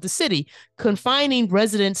out of the city, confining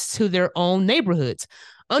residents to their own neighborhoods.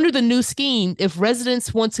 Under the new scheme, if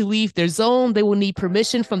residents want to leave their zone, they will need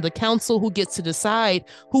permission from the council, who gets to decide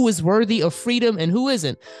who is worthy of freedom and who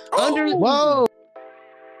isn't. Under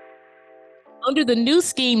the new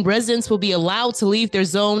scheme, residents will be allowed to leave their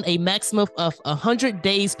zone a maximum of 100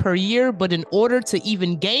 days per year, but in order to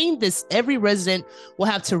even gain this, every resident will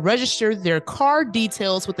have to register their car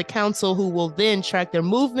details with the council, who will then track their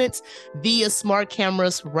movements via smart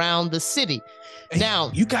cameras around the city. Hey,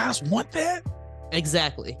 now, you guys want that?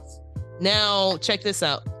 Exactly. Now, check this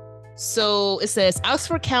out. So it says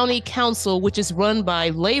Oxford County Council, which is run by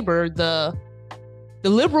Labor, the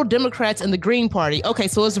Liberal Democrats and the Green Party. Okay,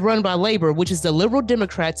 so it's run by Labor, which is the Liberal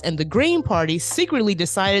Democrats, and the Green Party secretly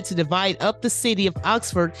decided to divide up the city of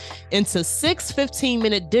Oxford into 6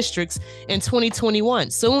 15-minute districts in 2021,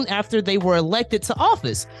 soon after they were elected to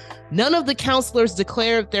office. None of the councillors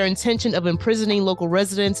declared their intention of imprisoning local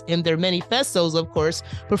residents in their manifestos, of course,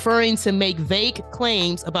 preferring to make vague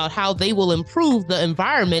claims about how they will improve the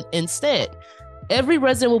environment instead. Every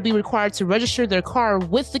resident will be required to register their car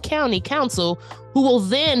with the county council, who will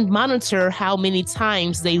then monitor how many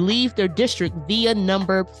times they leave their district via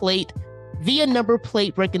number plate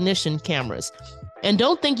recognition cameras. And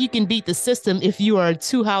don't think you can beat the system if you are a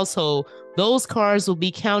 2 household. Those cars will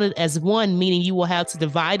be counted as one, meaning you will have to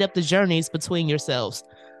divide up the journeys between yourselves.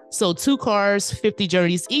 So 2 cars, 50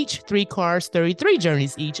 journeys each, 3 cars, 33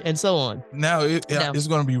 journeys each, and so on. Now it's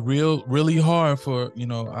going to be really hard for,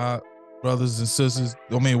 our brothers and sisters.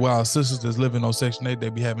 I mean, our sisters that's living on Section 8, they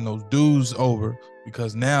be having those dues over,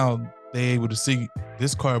 because now they able to see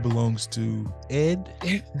this car belongs to Ed.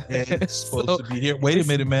 Ed's supposed to be here. Wait a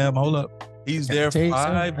minute, ma'am. Hold up. He's there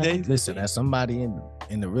 5 days. Listen, as somebody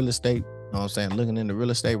in the real estate, you know what I'm saying, looking into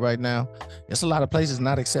real estate right now, there's a lot of places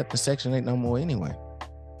not accepting Section 8 no more anyway.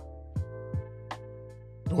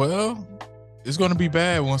 Well, it's going to be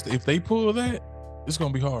bad if they pull that. It's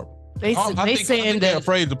going to be horrible. I think they're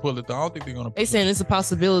afraid to pull it though. I don't think they're gonna. They saying it's a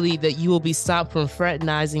possibility that you will be stopped from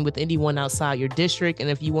fraternizing with anyone outside your district, and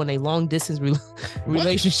if you want a long distance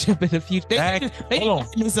relationship in the future, back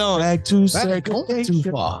too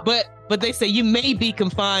far. But they say you may be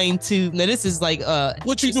confined to. Now this is like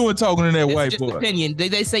what you doing talking to that white boy? Opinion.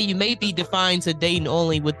 They say you may be defined to dating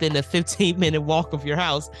only within a 15-minute walk of your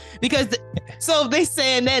house, because so they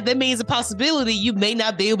saying that means a possibility you may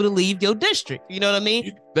not be able to leave your district. You know what I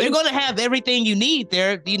mean? They're going to have everything you need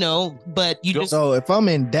there, but you just. So if I'm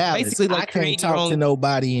in Dallas, basically like I can't talk to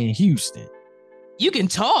nobody in Houston. You can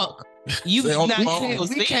talk. We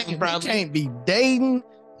can't be dating,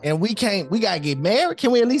 and we gotta get married.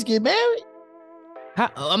 Can we at least get married?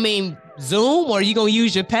 I mean, Zoom, or are you gonna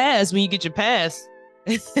use your pass when you get your pass?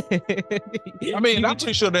 I mean, I'm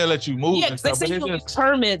pretty sure they'll let you move. Yeah, and stuff, they say you get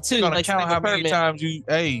permit too. Gonna count how many times you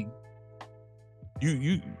got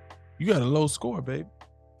a low score, babe.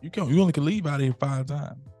 You only can leave out of here 5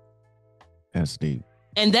 times. That's deep.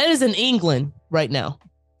 And that is in England right now.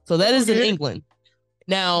 So that is in England.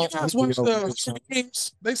 Now, watch the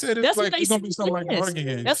games. They said it's gonna be something like the Hunger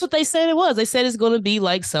Games. That's what they said it was. They said it's gonna be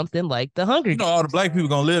like something like the Hunger Games. All the black people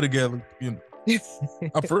gonna live together. I'm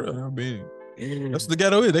for real. I mean, that's the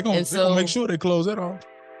ghetto is. They're gonna make sure they close that off.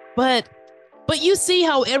 But you see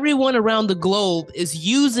how everyone around the globe is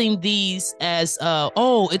using these as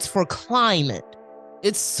it's for climate.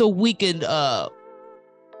 It's so we can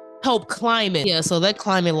help climate. Yeah, so that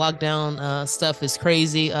climate lockdown stuff is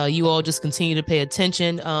crazy. You all just continue to pay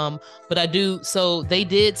attention. But I do. So they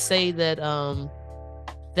did say that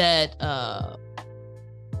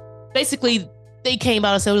basically they came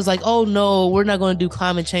out and said it was like, oh no, we're not going to do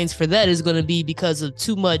climate change for that. It's going to be because of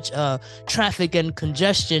too much traffic and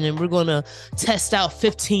congestion, and we're going to test out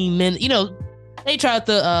 15 minutes. They tried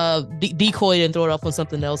to decoy it and throw it off on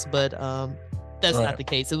something else, but that's not the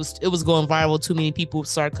case. It was going viral. Too many people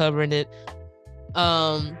start covering it.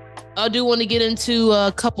 I do want to get into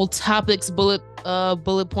a couple topics, bullet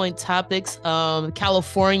point topics.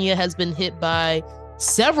 California has been hit by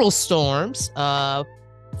several storms.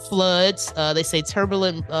 floods. They say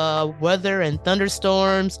turbulent weather and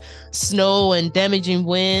thunderstorms, snow and damaging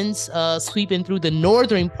winds sweeping through the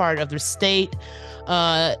northern part of the state.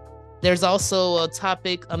 There's also a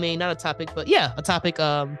topic,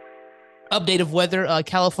 update of weather.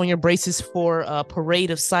 California braces for a parade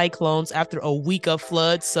of cyclones after a week of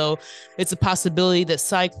floods. So it's a possibility that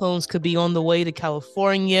cyclones could be on the way to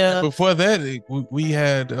California. Before that, we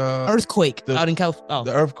had earthquake out in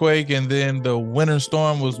California. The earthquake, and then the winter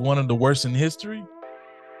storm was one of the worst in history.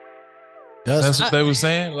 That's what they were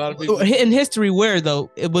saying. A lot of people in history. Where though?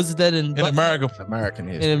 It was that in America, American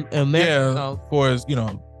history. In America, yeah. Of course, you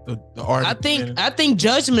know. The art. I think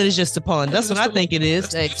judgment is just upon. That's what I think it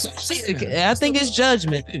is. I think it's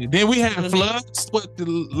judgment. Then we had floods.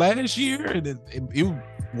 Last year, and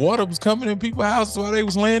water was coming in people's houses while they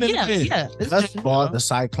was laying in bed. Yeah. Thus far, the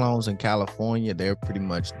cyclones in California, they're pretty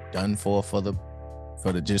much done for the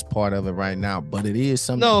just part of it right now. But it is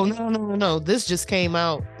something. No. This just came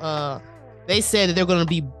out. They said that they're going to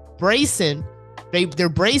be bracing. They're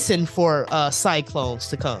bracing for cyclones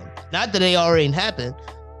to come. Not that they already happened.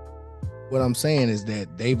 What I'm saying is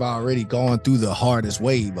that they've already gone through the hardest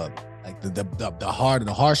wave of it. Like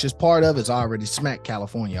the harshest part of it's already smacked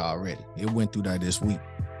California already. It went through that this week.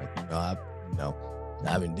 Like,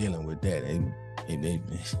 I've been dealing with that.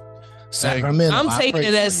 Sacramento. I'm taking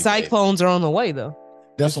it as cyclones are on the way though.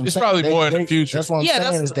 That's what it's probably more in the future. That's what I'm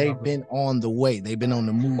saying is they've been on the way. They've been on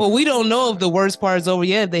the move. Well, we don't know if the worst part is over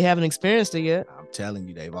yet. They haven't experienced it yet. I'm telling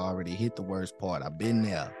you, they've already hit the worst part. I've been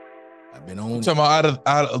there. I've been on. I'm talking about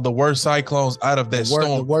out of the worst cyclones out of that storm.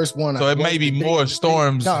 The worst one. So it may be more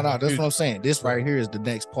storms. No, that's what I'm saying. This right here is the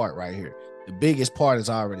next part right here. The biggest part is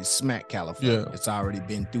already smacked California. Yeah. It's already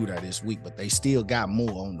been through that this week, but they still got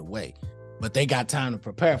more on the way. But they got time to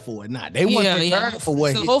prepare for it. They weren't prepared for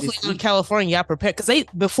what. So hopefully in California, y'all prepared because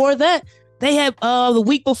before that they had the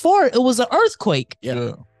week before it was an earthquake.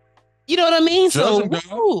 Yeah. You know what I mean?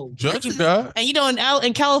 Judging God. And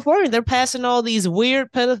in California, they're passing all these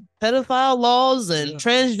weird pedophile laws and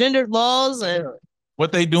transgender laws and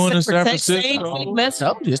what they doing in San Francisco.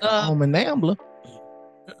 Just a home and gambler.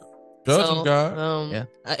 Judging God.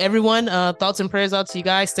 Everyone, thoughts and prayers out to you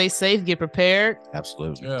guys. Stay safe, get prepared.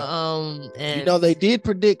 Absolutely. And they did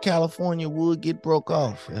predict California would get broke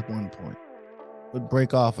off at one point. Would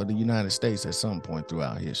break off of the United States at some point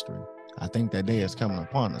throughout history. I think that day is coming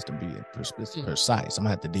upon us to be precise. I'm gonna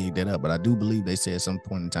have to dig that up, but I do believe they said at some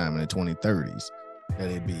point in time in the 2030s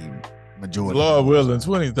that it'd be majority. Lord willing,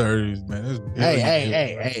 2030s, man.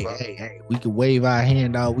 Hey. We can wave our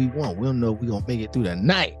hand all we want. We don't know if we're gonna make it through the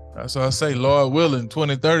night. That's what I say. Lord willing,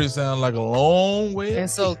 2030 sounds like a long way. And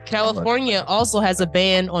so California also has a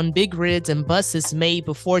ban on big rigs and buses made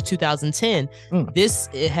before 2010.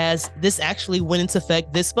 This actually went into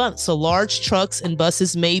effect this month. So large trucks and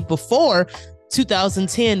buses made before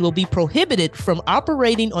 2010 will be prohibited from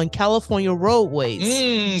operating on California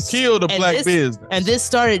roadways. Kill the black business. And this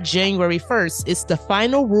started January 1st. It's the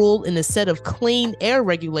final rule in a set of clean air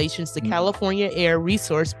regulations the California Air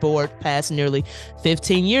Resource Board passed nearly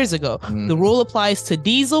 15 years ago. The rule applies to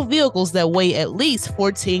diesel vehicles that weigh at least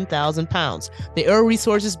 14,000 pounds. The Air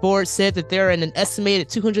Resources Board said that there are an estimated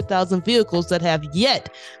 200,000 vehicles that have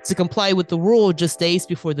yet to comply with the rule just days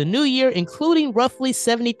before the new year, including roughly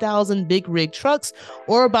 70,000 big rig trucks,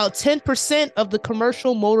 or about 10% of the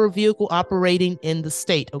commercial motor vehicle operating in the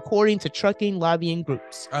state, according to trucking lobbying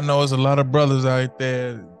groups. I know there's a lot of brothers out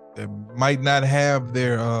there that might not have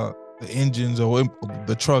their the engines or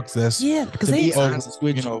the trucks that's because they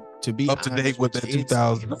to be up to date with the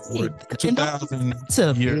 2000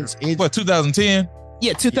 year. What 2010?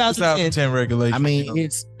 Yeah, 2010 regulation. I mean,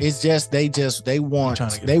 it's just they want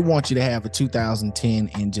you to have a 2010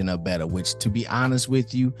 engine or better. Which, to be honest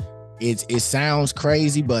with you, it sounds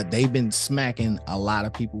crazy, but they've been smacking a lot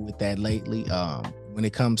of people with that lately. When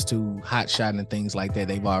it comes to hot shot and things like that,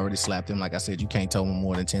 they've already slapped them. Like I said, you can't tow them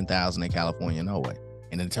more than 10,000 in California, no way.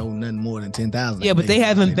 And they tow nothing more than 10,000. Yeah, but they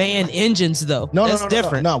haven't banned engines though. That's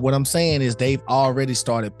different. No, what I'm saying is they've already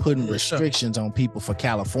started putting restrictions on people for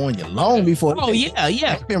California long before.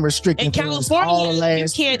 They've been restricting in California. You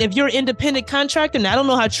can't, if you're an independent contractor. And I don't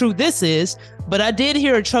know how true this is, but I did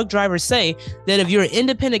hear a truck driver say that if you're an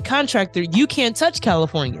independent contractor, you can't touch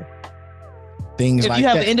California. Things if like you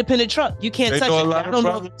have that. an independent truck, you can't touch it. I don't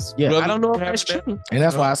know if that's true. And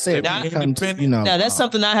that's why I said, now that's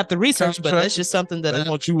something I have to research, but that's just something that I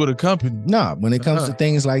want you with a company. No, when it comes to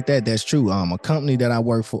things like that, that's true. A company that I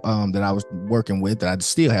work for, that I was working with, that I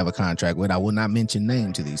still have a contract with, I will not mention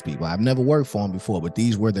name to these people. I've never worked for them before, but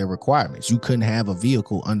these were their requirements. You couldn't have a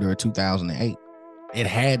vehicle under a 2008. It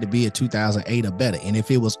had to be a 2008 or better. And if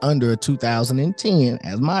it was under a 2010,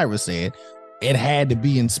 as Myra said, it had to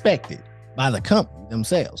be inspected by the company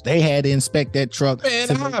themselves. They had to inspect that truck. Man,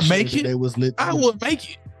 I'll make it. They was lit. I will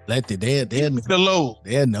make it. Let the load.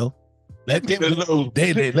 They'll know. Let them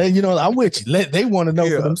know. You know, I'm with you. They want to know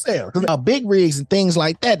for themselves. Because big rigs and things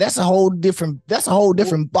like that, that's a whole different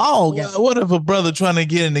ball game. What if a brother trying to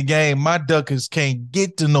get in the game? My Duckers can't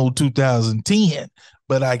get to no 2010,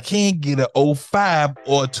 but I can get a 05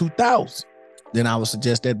 or a 2000. Then I would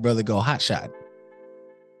suggest that brother go hot shot.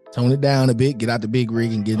 Tone it down a bit, get out the big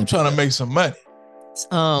rig and get I'm trying to make some money.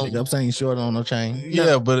 I'm saying short on no chain.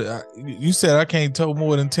 Yeah, but you said I can't tow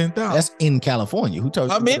more than 10,000. That's in California. Who told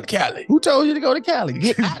you? I'm in Cali. Who told you to go to Cali?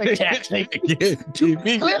 Get out of Cali.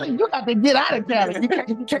 Clearly, you got to get out of Cali.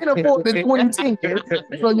 You can't afford the 2010.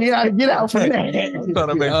 So you got to get out from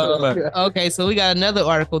there. Okay, so we got another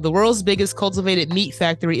article. The world's biggest cultivated meat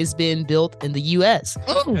factory is being built in the U.S.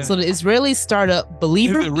 So the Israeli startup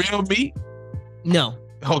Believer. Is it real meat? No.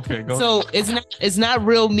 Okay, go so ahead. it's not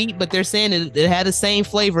real meat, but they're saying it had the same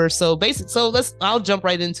flavor. So I'll jump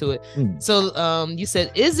right into it. So you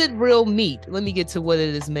said, is it real meat? Let me get to what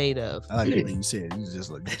it is made of. I like the way you said it. You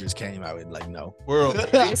just came out with like no. World.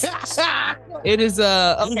 It is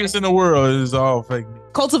biggest in the world is all fake meat.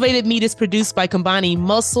 Cultivated meat is produced by combining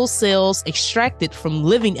muscle cells extracted from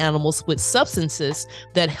living animals with substances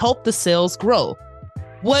that help the cells grow.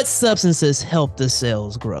 What substances help the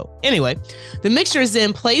cells grow? Anyway, the mixture is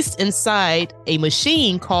then placed inside a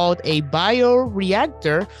machine called a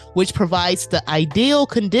bioreactor, which provides the ideal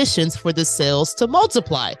conditions for the cells to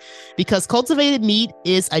multiply. Because cultivated meat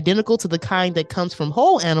is identical to the kind that comes from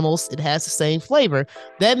whole animals, it has the same flavor.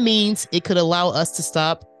 That means it could allow us to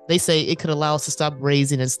stop. They say it could allow us to stop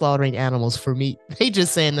raising and slaughtering animals for meat. They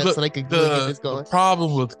just saying that so they could get this going. The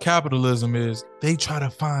problem with capitalism is they try to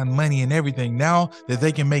find money in everything. Now that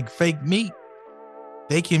they can make fake meat,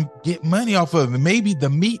 they can get money off of it. Maybe the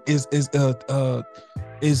meat is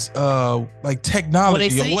like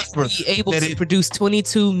technology or whatever. Be able to produce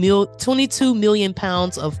 22 million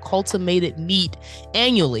pounds of cultivated meat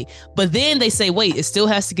annually. But then they say, wait, it still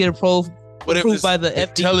has to get approved by the FDA.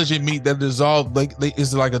 Intelligent meat that dissolves,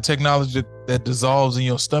 is like a technology that dissolves in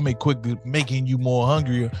your stomach quickly, making you more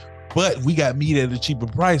hungrier. But we got meat at a cheaper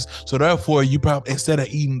price, so therefore you probably, instead of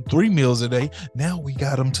eating 3 meals a day, now we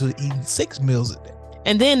got them to eating 6 meals a day.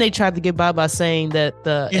 And then they tried to get by saying that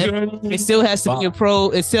it still has to be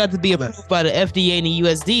approved. It still has to be approved by the FDA and the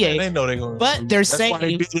USDA. They know they're going. But they're saying why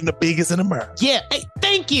they're building the biggest in America. Yeah, hey,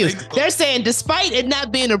 thank you. They're saying despite it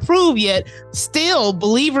not being approved yet, still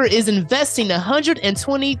Believer is investing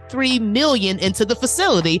 $123 million into the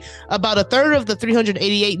facility, about a third of the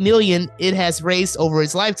 $388 million it has raised over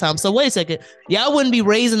its lifetime. So wait a second, y'all wouldn't be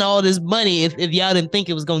raising all this money if y'all didn't think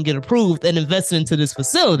it was going to get approved and invested into this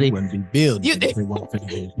facility. You wouldn't be building.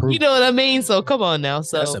 You know what I mean? So come on now.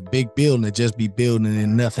 So that's a big building to just be building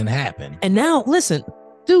and nothing happened. And now listen,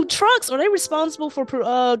 do trucks, are they responsible for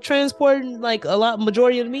transporting like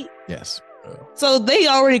majority of the meat? Yes. So they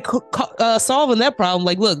already solving that problem.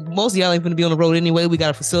 Like, look, most of y'all ain't going to be on the road anyway. We got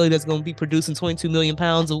a facility that's going to be producing 22 million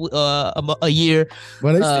pounds a year.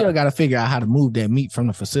 Well, they still got to figure out how to move that meat from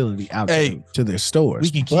the facility out to their stores. We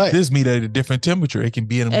can keep this meat at a different temperature. It can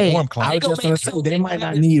be in a warm climate. I was just going to say, they might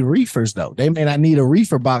not need reefers, though. They may not need a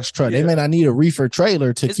reefer box truck. Yeah. They may not need a reefer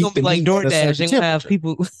trailer to keep the meat at a certain temperature. They're have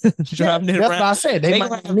people driving it around. That's what I said. They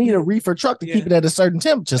might not need a reefer truck to keep it at a certain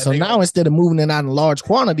temperature. So now instead of moving it out in large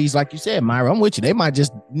quantities, like you said, Myra, I'm with you. They might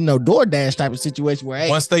just, DoorDash type of situation where, hey,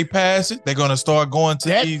 once they pass it, they're gonna start going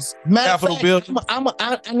to these capital buildings.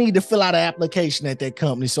 I need to fill out an application at that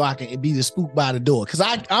company so I can be the spook by the door. Because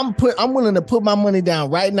I'm willing to put my money down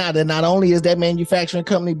right now that not only is that manufacturing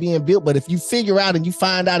company being built, but if you figure out and you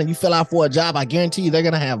find out and you fill out for a job, I guarantee you they're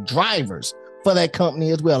gonna have drivers for that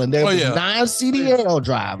company as well. And there'll be 9 CDL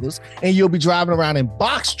drivers, and you'll be driving around in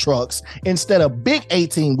box trucks instead of big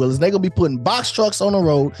 18-wheelers. They're going to be putting box trucks on the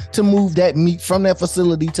road to move that meat from that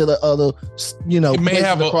facility to the other,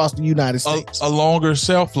 places across the United States. A longer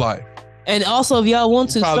shelf life. And also, if y'all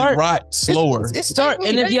want to start rot slower,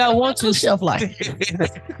 and if y'all want to shelf life,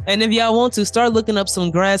 and if y'all want to start looking up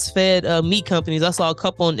some grass-fed meat companies, I saw a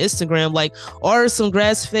couple on Instagram. Like, order some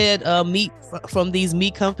grass-fed meat from these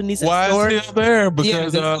meat companies. Why is it there?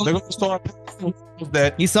 Because they're going to start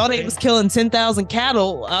that. You saw they was killing 10,000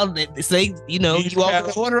 cattle. They say, you all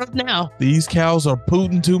can order up now. These cows are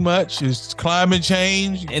polluting too much. It's climate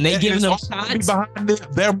change, and they giving them shots behind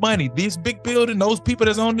their money. This big building, those people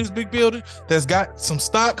that's on this big building. building that's got some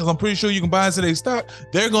stock, because I'm pretty sure you can buy into their stock,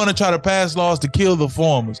 they're going to try to pass laws to kill the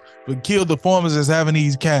farmers, but kill the farmers that's having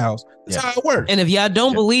these cows. That's how it works. And if y'all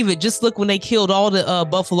don't believe it, just look when they killed all the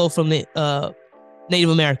buffalo from the Native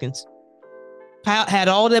Americans. Had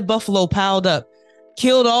all that buffalo piled up.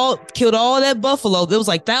 Killed all that buffalo. There was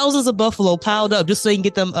like thousands of buffalo piled up just so you can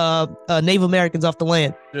get them Native Americans off the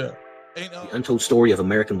land. Yeah. The untold story of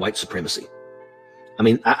American white supremacy. I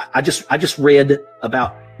mean, I just read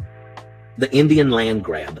about the Indian land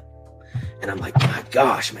grab, and I'm like, my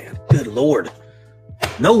gosh, man, good Lord.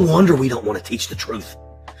 No wonder we don't want to teach the truth.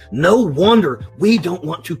 No wonder we don't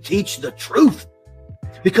want to teach the truth,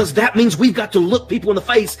 because that means we've got to look people in the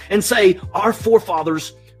face and say our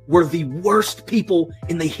forefathers were the worst people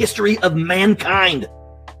in the history of mankind.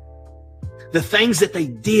 The things that they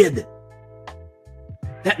did,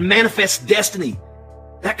 that manifest destiny,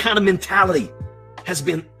 that kind of mentality has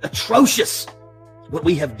been atrocious. What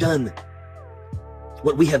we have done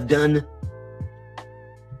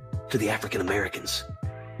to the African Americans.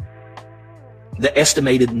 The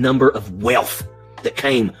estimated number of wealth that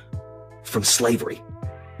came from slavery,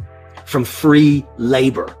 from free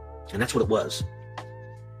labor, and that's what it was.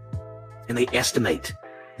 And they estimate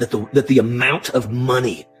that the amount of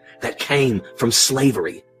money that came from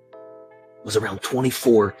slavery was around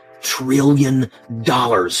 $24 trillion.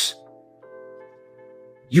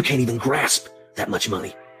 You can't even grasp that much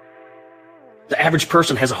money. The average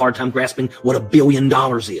person has a hard time grasping what $1 billion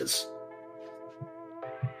is.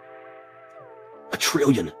 $1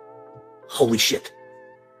 trillion. Holy shit.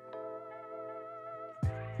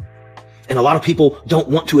 And a lot of people don't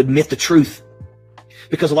want to admit the truth,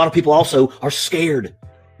 because a lot of people also are scared.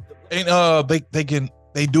 And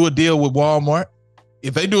they do a deal with Walmart.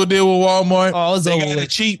 If they do a deal with Walmart, they got it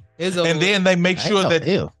cheap. And then they make sure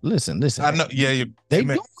that listen. I know, yeah, they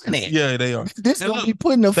doing it. Yeah, they are. This gonna be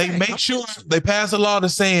putting a. They make sure they pass a law to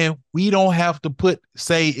saying we don't have to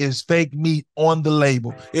say it's fake meat on the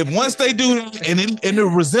label. If once they do that and it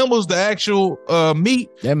resembles the actual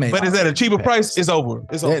meat, but it's at a cheaper price, it's over.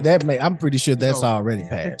 It's over. I'm pretty sure that's already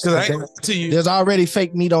passed. You, there's already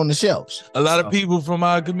fake meat on the shelves. A lot of people from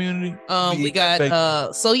our community. We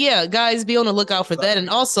got so yeah, guys, be on the lookout for that.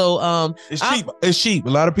 And also it's cheap. It's cheap. A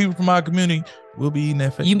lot of people from our community will be eating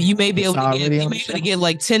that fake. You may be able to get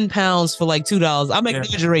like 10 pounds for like $2. I'm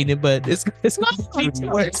exaggerating it, but it's not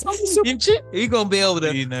cheap. You're gonna be able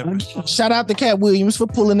to. Shout out to Cat Williams for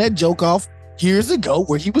pulling that joke off years ago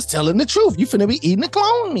where he was telling the truth. You finna be eating the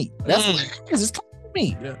clone meat. That's what it is. It's clone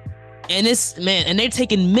meat. Yeah. And and they're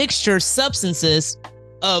taking mixture substances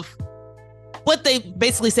of what they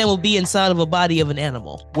basically saying will be inside of a body of an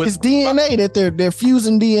animal. It's DNA that they're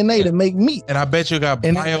fusing DNA to make meat. And I bet you got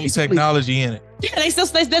biotechnology in it. Yeah, they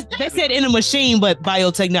said in a machine, but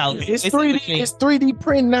biotechnology. It's 3D. It's 3D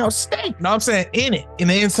printing out steak. No, I'm saying in it, in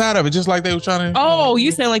the inside of it, just like they were trying to. Oh,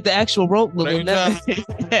 you sound like the actual rope.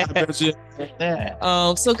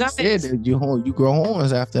 So guys, you grow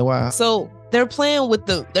horns after a while. So they're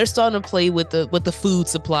starting to play with the food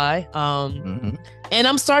supply. And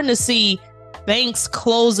I'm starting to see banks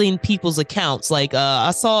closing people's accounts. Like I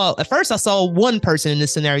saw one person in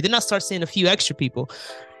this scenario. Then I start seeing a few extra people.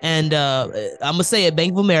 And I'm gonna say at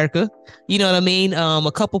Bank of America, you know what I mean?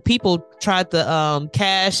 A couple people tried to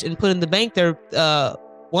cash and put in the bank.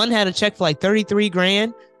 One had a check for like 33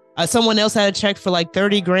 grand. Someone else had a check for like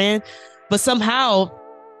 30 grand, but somehow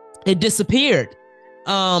it disappeared.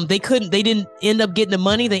 They didn't end up getting the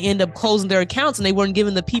money. They end up closing their accounts, and they weren't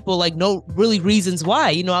giving the people like no really reasons why.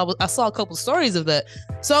 You know, I saw a couple stories of that.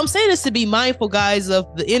 So I'm saying this to be mindful, guys, of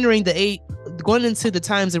going into the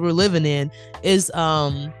times that we're living in is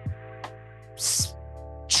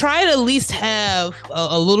try to at least have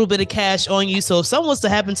a little bit of cash on you. So if something was to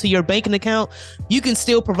happen to your banking account, you can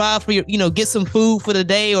still provide for get some food for the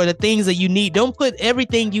day or the things that you need. Don't put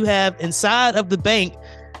everything you have inside of the bank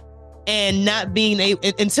and not being able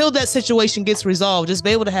until that situation gets resolved. Just be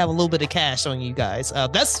able to have a little bit of cash on you guys.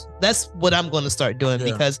 That's what I'm going to start doing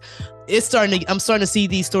because I'm starting to see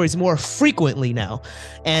these stories more frequently now,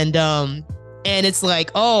 and it's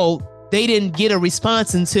like, oh, they didn't get a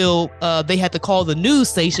response until they had to call the news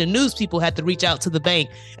station. News people had to reach out to the bank,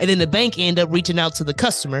 and then the bank ended up reaching out to the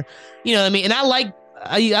customer. You know what I mean? And I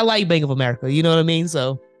like Bank of America. You know what I mean?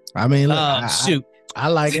 So I mean, look, I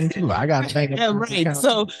like him too. I got Bank of America. Right.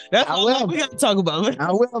 So that's what we got to talk about.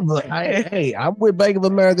 I'm with Bank of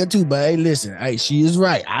America too. But hey, listen, she is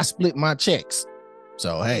right. I split my checks.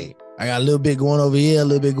 So hey, I got a little bit going over here, a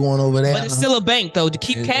little bit going over there. But it's still a bank though. To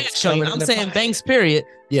keep cash on you. I'm saying banks, period.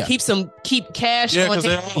 Yeah. Keep cash on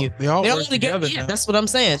you. They all work together. That's what I'm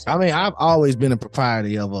saying. I mean, I've always been a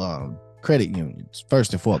proprietor of credit unions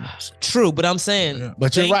first and foremost. True, but I'm saying,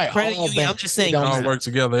 but you're right. Credit union, I'm just saying, they all work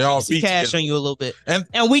together. They all beat cash together. on you a little bit.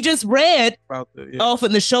 And we just read off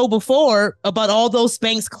in the show before about all those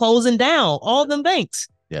banks closing down, all them banks.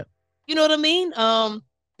 Yeah, you know what I mean.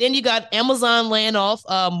 Then you got Amazon laying off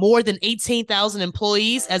more than 18,000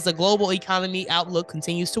 employees as the global economy outlook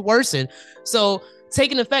continues to worsen. So,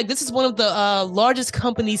 taking effect, this is one of the largest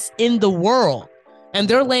companies in the world, and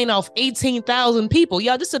they're laying off 18,000 people.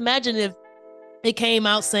 Y'all just imagine if it came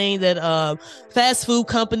out saying that fast food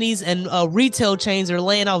companies and retail chains are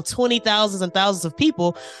laying off 20,000 and thousands of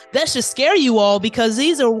people. That should scare you all, because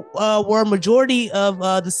these are where a majority of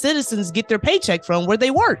the citizens get their paycheck from, where they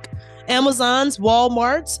work. Amazon's,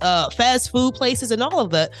 Walmart's, fast food places, and all of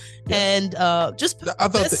that. Yeah. And I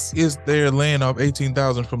thought they're laying off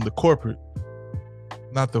 18,000 from the corporate,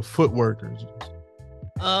 not the foot workers.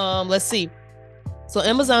 Let's see. So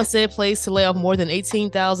Amazon said plans to lay off more than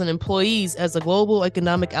 18,000 employees as the global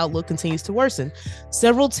economic outlook continues to worsen.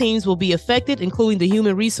 Several teams will be affected, including the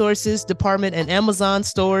Human Resources Department and Amazon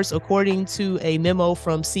stores, according to a memo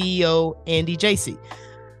from CEO Andy Jassy.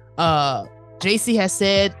 Jassy has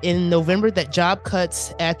said in November that job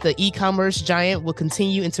cuts at the e-commerce giant will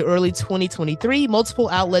continue into early 2023. Multiple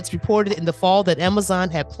outlets reported in the fall that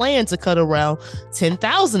Amazon had planned to cut around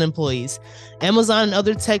 10,000 employees. Amazon and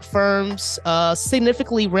other tech firms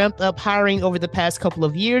significantly ramped up hiring over the past couple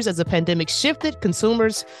of years as the pandemic shifted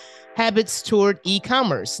consumers' habits toward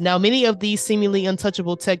e-commerce. Now, many of these seemingly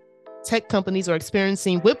untouchable tech companies are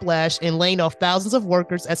experiencing whiplash and laying off thousands of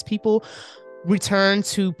workers as people return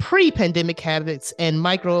to pre-pandemic habits and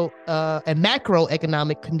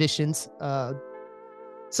macroeconomic conditions.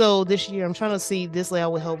 So this year, I'm trying to see this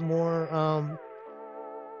layout will help more.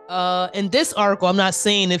 In this article, I'm not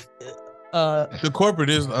saying if the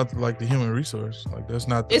corporate is like the human resource, like that's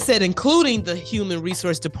not. It said including the Human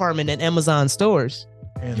Resource Department and Amazon stores.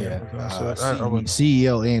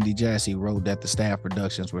 CEO Andy Jassy wrote that the staff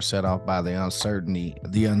reductions were set off by the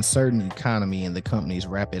uncertain economy and the company's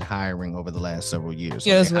rapid hiring over the last several years.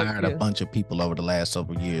 So they hired a bunch of people over the last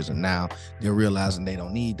several years, and now they're realizing they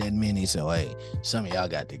don't need that many. So hey, some of y'all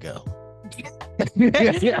got to go.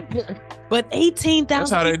 But 18,000.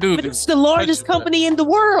 That's how they do. It's the largest company in the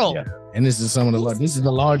world. Yeah. And this is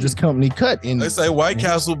the largest company cut in. They say White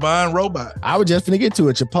Castle buying robots. I was just gonna get to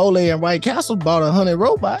it. Chipotle and White Castle bought 100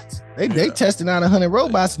 robots. They testing out 100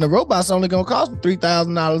 robots, and the robots only gonna cost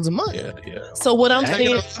 $3,000 a month. Yeah. So what I'm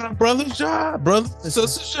saying, brother's job,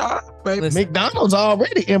 sister's job, baby. McDonald's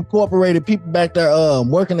already incorporated people back there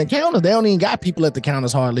working the counters. They don't even got people at the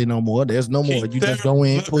counters hardly no more. There's no more. You just go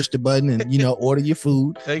in, push the button, and order your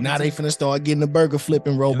food. Now they finna start getting the burger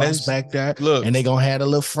flipping robots back there. Look, and they gonna have the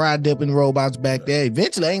little fry dipping robots back there.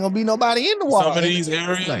 Eventually, ain't gonna be nobody in the wall. Some of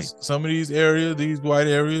these areas, these white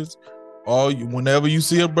areas. Whenever you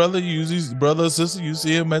see a brother, you see brother or sister, you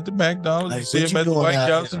see him at the McDonald's, you see him at the White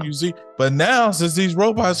House, you see. But now, since these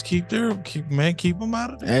robots keep them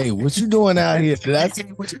out of there. Hey, what you doing out here?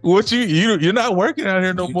 You're not working out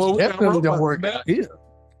here no more. Definitely don't work out here.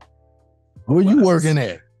 Where you working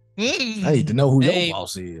at? I need to know who your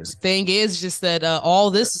boss is. Thing is just that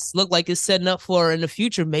all this look like it's setting up for in the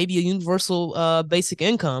future maybe a universal basic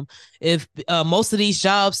income. If most of these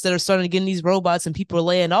jobs that are starting to get in these robots and people are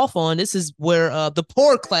laying off on, this is where the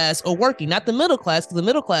poor class are working, not the middle class, because the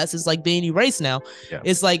middle class is like being erased now. Yeah.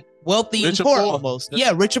 It's like wealthy and poor almost.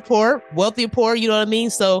 Yeah, rich or poor, wealthy or poor. You know what I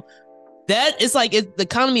mean? So that is like the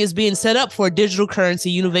economy is being set up for a digital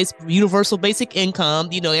currency, universal basic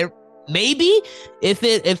income. Maybe if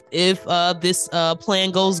this plan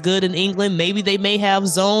goes good in England, maybe they may have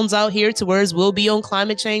zones out here to where we'll be on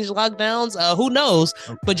climate change lockdowns. Who knows?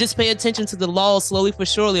 But just pay attention to the laws slowly but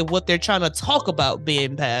surely of what they're trying to talk about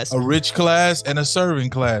being passed. A rich class and a serving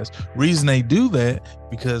class. Reason they do that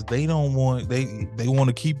because they don't want they want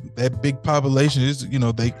to keep that big population. Is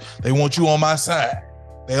they want you on my side.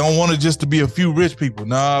 They don't want it just to be a few rich people.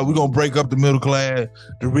 Nah, we're going to break up the middle class.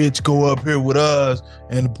 The rich go up here with us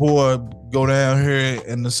and the poor go down here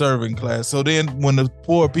in the serving class. So then when the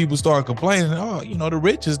poor people start complaining, the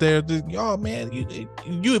rich is there. Man,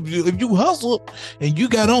 if you hustle and you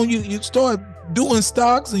got on, you start doing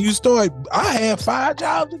stocks and I have 5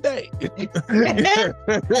 jobs a day.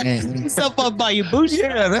 Stuff up by your boots.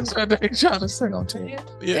 Yeah, that's what they trying to say on TV.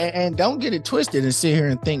 Yeah. And don't get it twisted and sit here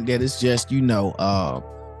and think that it's just,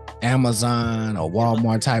 Amazon or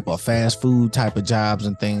Walmart type or fast food type of jobs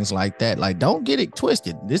and things like that. Like, don't get it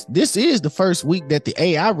twisted. This is the first week that the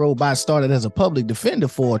AI robot started as a public defender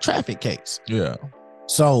for a traffic case. Yeah.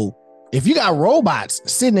 So if you got robots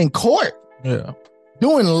sitting in court,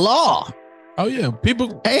 doing law, Oh yeah,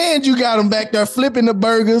 people. And you got them back there flipping the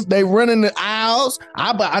burgers. They running the aisles.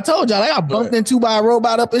 I told y'all I got bumped into by a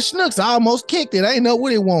robot up in Schnucks. I almost kicked it. I didn't know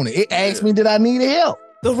what it wanted. It asked me, did I need help?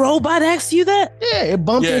 The robot asked you that? Yeah, it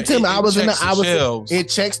bumped into me. It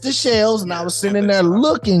checks the shelves, and I was sitting there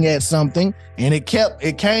looking at something, and it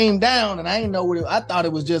came down, and I didn't know what I thought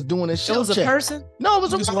it was just doing a shelf check. It was a person? No,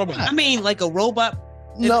 it was a robot. I mean, like a robot.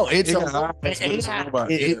 No, it's a robot.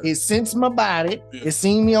 It sensed my body. It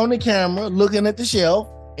seen me on the camera looking at the shelf,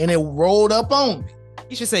 and it rolled up on me.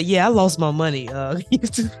 You should say, "Yeah, I lost my money." I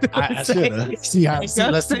should have.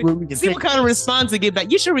 Let's see what we can see what kind of response to get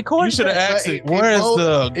back. You should record. You should have asked it. Where's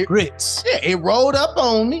the grits? Yeah, it rolled up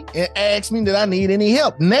on me and asked me, "Did I need any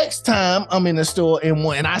help?" Next time I'm in the store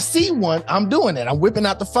and I see one, I'm doing that. I'm whipping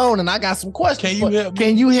out the phone and I got some questions.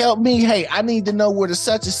 Can you help me? Hey, I need to know where the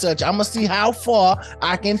such and such. I'm gonna see how far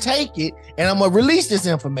I can take it, and I'm gonna release this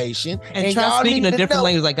information. And try speaking a different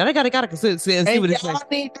language. Like I gotta see what it's like. I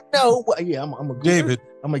need to know. Yeah, I'm gonna David.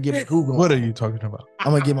 I'm gonna give it Google. What are you talking about?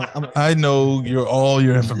 I'm gonna give my. I know all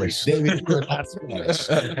your information. David,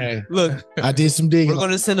 hey, look, I did some digging. We're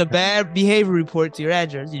gonna send a bad behavior report to your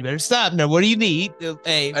address. You better stop now. What do you need?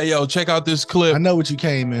 Hey, yo, check out this clip. I know what you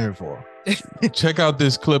came here for. Check out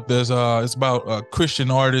this clip. There's it's about a Christian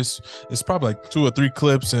artist. It's probably like 2 or 3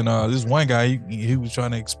 clips, and this one guy he was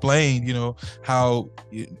trying to explain, how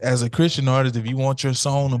as a Christian artist, if you want your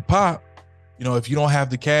song to pop, if you don't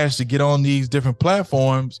have the cash to get on these different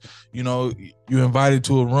platforms, you're invited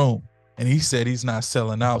to a room. And he said he's not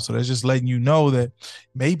selling out. So that's just letting you know that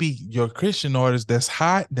maybe your Christian artist that's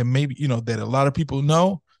hot, that maybe, that a lot of people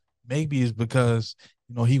know, maybe it's because,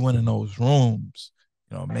 he went in those rooms,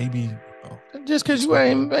 maybe. Just because you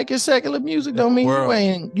ain't making secular music don't mean you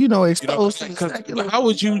ain't, exposed to secular. Why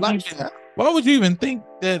would you even think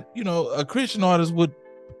that, a Christian artist would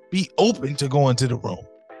be open to going to the room?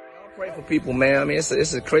 Pray for people, man. I mean,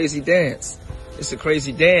 it's a crazy dance. It's a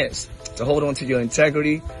crazy dance to hold on to your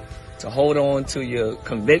integrity, to hold on to your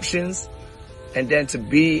convictions, and then to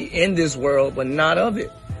be in this world but not of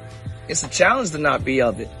it. It's a challenge to not be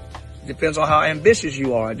of it. It depends on how ambitious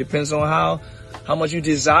you are. It depends on how much you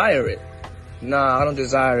desire it. Nah, I don't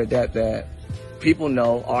desire it that bad. People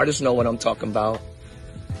know, artists know what I'm talking about.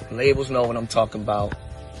 Labels know what I'm talking about.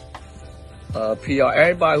 PR,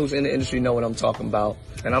 everybody who's in the industry know what I'm talking about.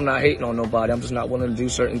 And I'm not hating on nobody. I'm just not willing to do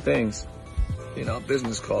certain things.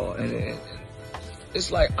 Business call. And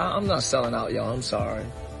it's like, I'm not selling out, y'all. I'm sorry.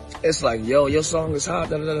 It's like, yo, your song is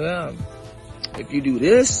hot. Da, da, da, da. If you do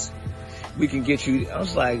this, we can get you. I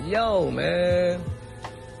was like, yo, man.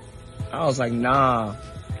 I was like, nah.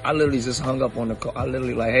 I literally just hung up on the call. I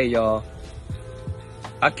literally like, hey, y'all.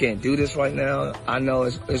 I can't do this right now. I know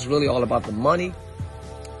it's really all about the money.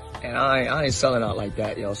 And I ain't selling out like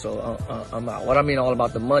that, yo. So I'm out. What I mean all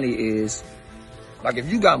about the money is, like, if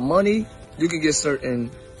you got money, you can get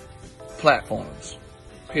certain platforms,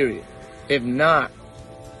 period. If not,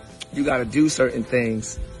 you got to do certain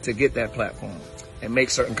things to get that platform and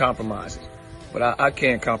make certain compromises. But I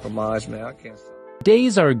can't compromise, man. I can't.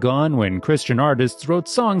 Days are gone when Christian artists wrote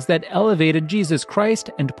songs that elevated Jesus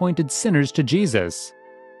Christ and pointed sinners to Jesus.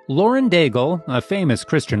 Lauren Daigle, a famous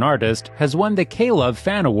Christian artist, has won the K-Love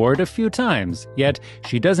Fan Award a few times, yet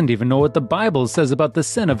she doesn't even know what the Bible says about the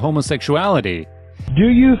sin of homosexuality. Do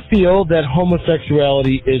you feel that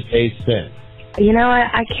homosexuality is a sin?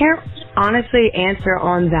 I can't honestly answer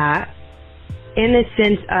on that in the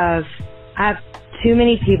sense of I have too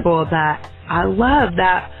many people that I love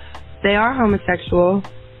that they are homosexual.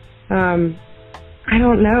 I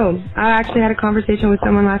don't know. I actually had a conversation with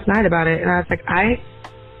someone last night about it, and I was like, I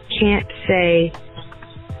can't say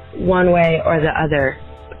one way or the other.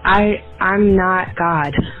 I'm not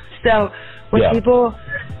God. So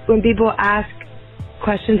when people ask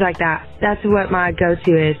questions like that, that's what my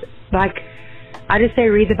go-to is. Like, I just say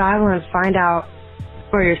read the Bible and find out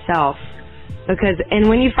for yourself. And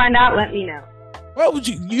when you find out, let me know. Why would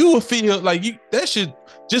you would feel like that should,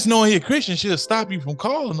 just knowing you're Christian should stop you from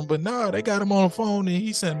calling them, but nah, they got him on the phone and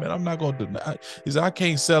he said, man, I'm not gonna deny. He said, I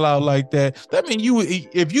can't sell out like that. That means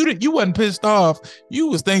if you wasn't pissed off, you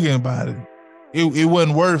was thinking about it. It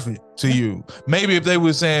wasn't worth it to you. Maybe if they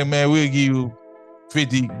were saying, man, we'll give you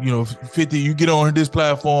 50, 50, you get on this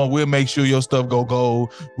platform, we'll make sure your stuff go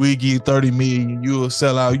gold. We'll give you 30 million, you'll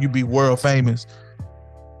sell out, you'll be world famous.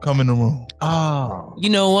 Come in the room. Oh, you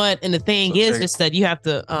know what? And the thing is that you have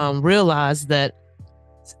to realize that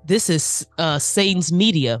this is Satan's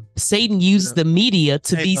media. Satan used the media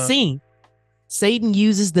to be seen. Satan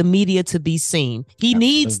uses the media to be seen. He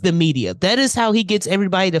needs the media. That is how he gets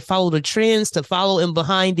everybody to follow the trends, to follow him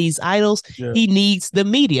behind these idols. Yeah. He needs the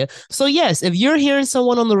media. So yes, if you're hearing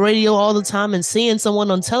someone on the radio all the time and seeing someone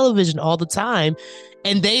on television all the time,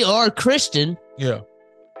 and they are Christian, yeah,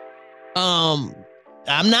 I'm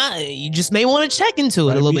not. You just may want to check into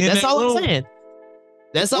it a little bit. That's all I'm saying.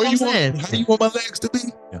 That's all I'm saying. How you want my legs to be?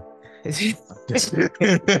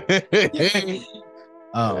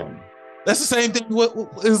 That's the same thing.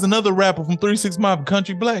 What is another rapper from 3 6 Mafia,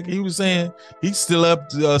 Country Black? He was saying he still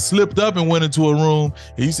slipped up and went into a room.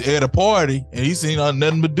 He's at a party and he seen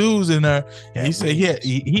nothing but dudes in there. And he said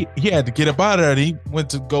he had to get up out of there. He went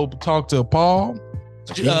to go talk to Paul,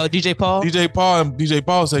 DJ Paul. DJ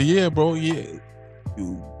Paul said, "Yeah, bro, yeah."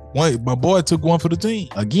 My boy took one for the team.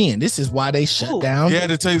 Again, this is why they shut down.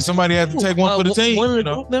 Somebody had to take one for the team. One of the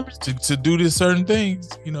group members to do this certain things.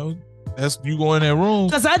 You know, that's you go in that room.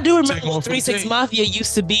 Because I do remember 3 6 Mafia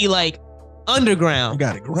used to be like underground. I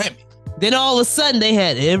got a Grammy. Then all of a sudden they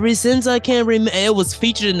had Ever Since I Can Remember. It was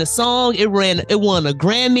featured in the song. It won a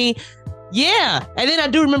Grammy. Yeah, and then I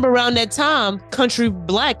do remember around that time, Country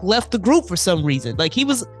Black left the group for some reason. Like he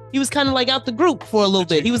was kind of like out the group for a little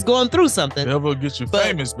bit. He was going through something. Never get you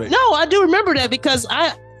famous, baby. No, I do remember that because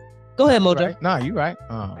go ahead, Mojo. Right. No, you're right.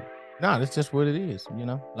 No, that's just what it is. You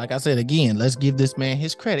know, like I said, again, let's give this man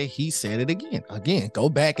his credit. He said it again. Go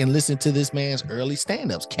back and listen to this man's early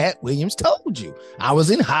stand-ups. Cat Williams told you. I was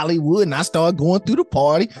in Hollywood and I started going through the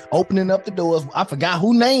party, opening up the doors. I forgot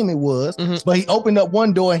whose name it was, but he opened up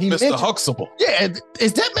one door and he Mr. Huxtable. Yeah,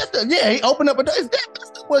 is that Mr.? Yeah, he opened up a door. Is that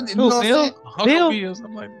Mr.? What, you know what I'm saying?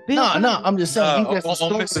 Bill? No, I'm just saying. He just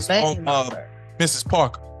Mrs.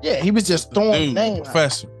 Parker. Yeah, he was just throwing names.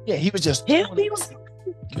 Professor. Yeah, he was just he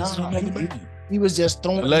was just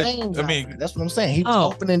throwing names. That's what I'm saying. He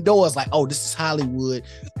was opening doors like, oh, this is Hollywood.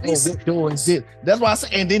 Oh, what door is it? That's why I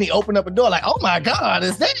said. And then he opened up a door like, oh my God,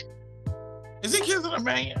 is he kissing a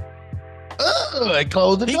man? And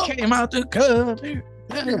closed the door. He came out the club.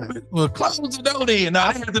 Well, close the door then.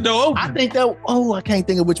 I had the door open. I think that. Oh, I can't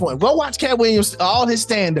think of which one. Go watch Cat Williams, all his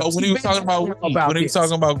stand-ups. When he was talking about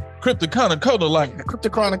Cryptochronicle, like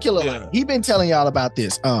Cryptochronicle, he been telling y'all about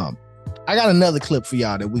this. I got another clip for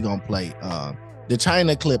y'all that we gonna play. The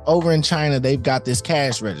China clip. Over in China, they've got this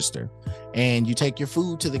cash register, and you take your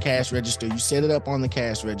food to the cash register. You set it up on the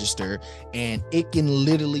cash register, and it can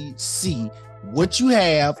literally see what you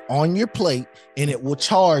have on your plate, and it will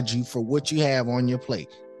charge you for what you have on your plate.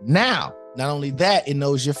 Now, not only that, it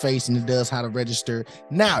knows your face and it does how to register.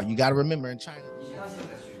 Now, you got to remember in China.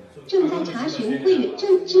 正在查询会员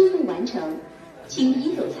证支付完成，请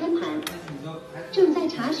移走餐盘。正在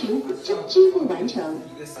查询支付完成，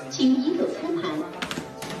请移走餐盘。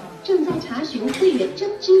正在查询会员证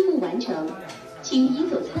支付完成，请移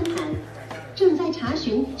走餐盘。正在查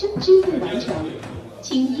询支付完成，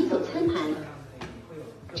请移走餐盘。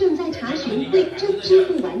正在查询会支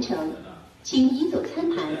付完成，请移走餐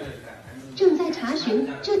盘。正在查询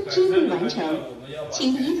支付完成，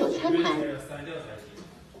请移走餐盘。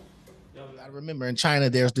 Remember, in China,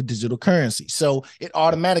 there's the digital currency. So it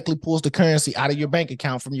automatically pulls the currency out of your bank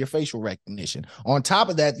account from your facial recognition. On top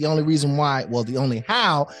of that, the only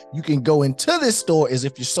how you can go into this store is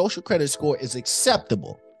if your social credit score is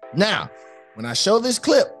acceptable. Now, when I show this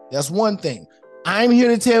clip, that's one thing. I'm here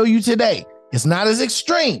to tell you today, it's not as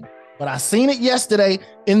extreme, but I seen it yesterday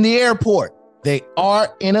in the airport. They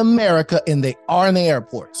are in America and they are in the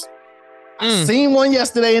airports. I seen one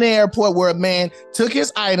yesterday in the airport where a man took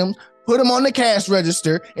his items, put them on the cash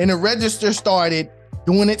register, and the register started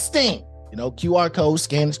doing its thing. You know, QR code,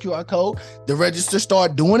 scan this QR code. The register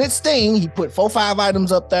started doing its thing. He put 4 or 5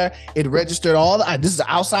 items up there. It registered all the, this is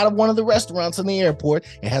outside of one of the restaurants in the airport.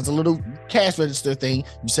 It has a little cash register thing.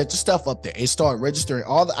 You set your stuff up there. It started registering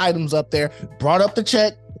all the items up there, brought up the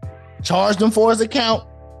check, charged him for his account,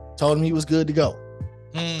 told him he was good to go.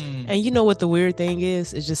 And you know what the weird thing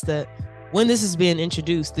is? It's just that when this is being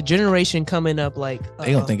introduced, the generation coming up, like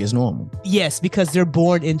they don't think it's normal. Yes, because they're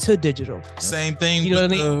born into digital. Same thing. You know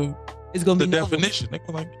what I mean? It's gonna be the definition. They're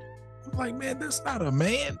like, man, that's not a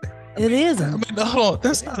man. It is. I mean, hold on,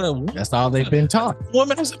 that's not a woman. That's all they've been taught.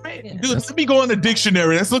 Woman is a man. Dude, let me go in the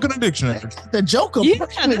dictionary. Let's look in the dictionary. The Joker.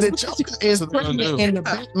 The Joker is in the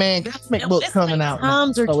Batman comic book coming out.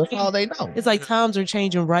 Times are so it's all they know. It's like times are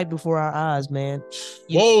changing right before our eyes, man.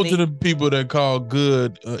 Woe to the people that call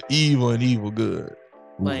good evil and evil good.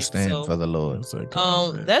 Who will stand for the Lord?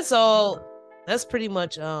 That's all. That's pretty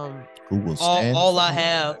much who will stand all I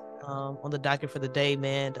have on the docket for the day,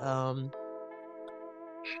 man.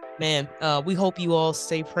 Man, we hope you all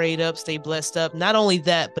stay prayed up, stay blessed up. Not only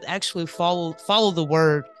that, but actually follow the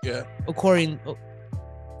word. Yeah.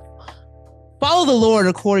 Follow the Lord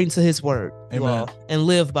according to his word, you Amen. all, and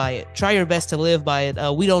live by it. Try your best to live by it.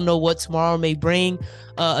 We don't know what tomorrow may bring.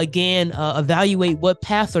 Evaluate what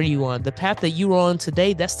path are you on. The path that you're on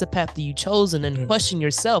today, that's the path that you chosen, and question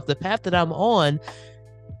yourself, the path that I'm on,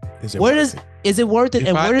 is it worth it?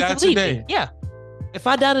 And where does it lead me? Yeah. If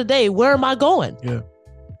I die today, where am I going? Yeah.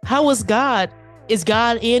 How is God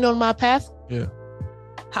in on my path? Yeah.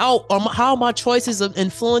 How are my choices of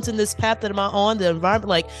influencing this path that I'm on, the environment?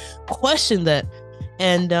 Like, question that.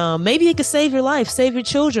 And maybe it could save your life, save your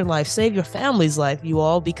children's life, save your family's life, you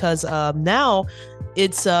all, because now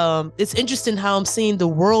it's interesting how I'm seeing the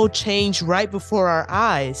world change right before our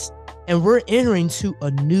eyes, and we're entering to a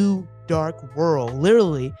new dark world.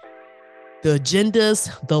 Literally, the agendas,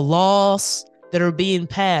 the laws that are being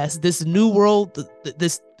passed, this new world,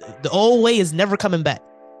 the old way is never coming back.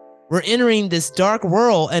 We're entering this dark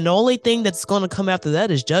world, and the only thing that's going to come after that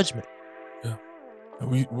is judgment. Yeah,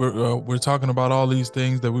 we're talking about all these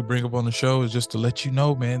things that we bring up on the show is just to let you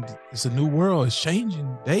know, man, it's a new world. It's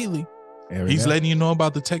changing daily. He's letting you know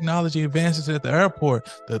about the technology advances at the airport,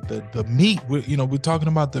 the meat. We're talking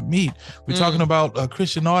about the meat. We're talking about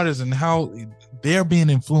Christian artists and how they're being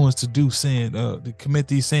influenced to do sin, to commit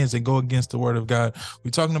these sins and go against the word of God.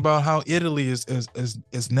 We're talking about how Italy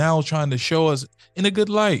is now trying to show us in a good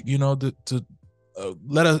light, to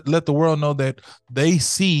let the world know that they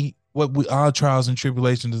see our trials and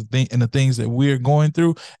tribulations and the things that we're going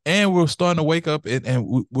through, and we're starting to wake up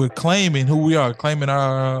and we're claiming who we are, claiming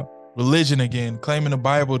our religion again, claiming the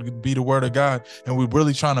Bible to be the word of God, and we're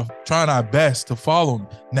really trying our best to follow him.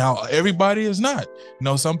 Now, everybody is not.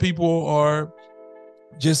 Some people are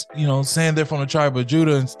just saying they're from the tribe of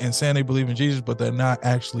Judah and saying they believe in Jesus, but they're not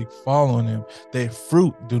actually following him. Their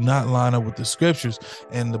fruit do not line up with the scriptures,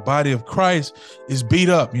 and the body of Christ is beat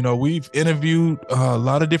up. We've interviewed a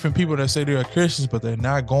lot of different people that say they are Christians, but they're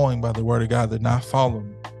not going by the word of God. They're not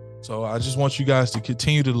following. So I just want you guys to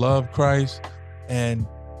continue to love Christ, and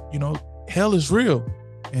hell is real,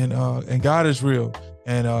 and God is real.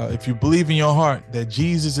 And if you believe in your heart that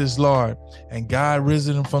Jesus is Lord and God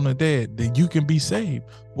risen him from the dead, then you can be saved.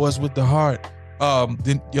 For it's with the heart,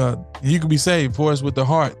 you can be saved. For it's with the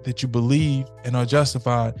heart that you believe and are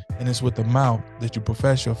justified, and it's with the mouth that you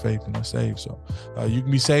profess your faith and are saved. So you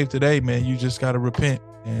can be saved today, man. You just got to repent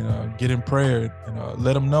and get in prayer and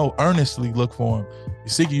let them know. Earnestly look for him. You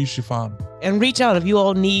seek it, you should find him. And reach out if you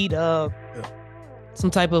all need some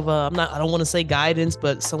type of I don't want to say guidance,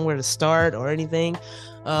 but somewhere to start or anything.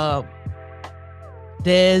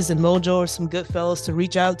 Dez and Mojo are some good fellows to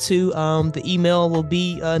reach out to. The email will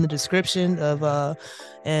be in the description of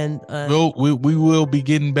we will be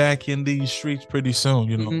getting back in these streets pretty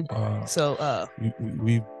soon. So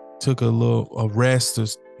we took a rest to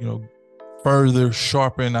further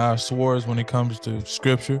sharpen our swords when it comes to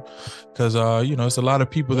scripture, because it's a lot of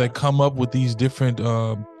people that come up with these different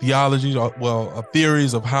theologies,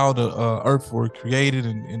 theories of how the earth were created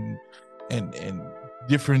and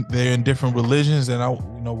different. They're in different religions, and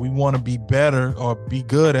we want to be better or be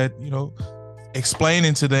good at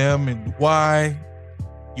explaining to them and why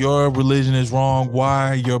your religion is wrong,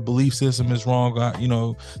 why your belief system is wrong,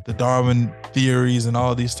 the Darwin theories and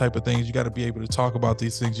all these type of things. You got to be able to talk about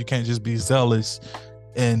these things. You can't just be zealous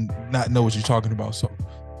and not know what you're talking about. So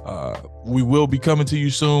we will be coming to you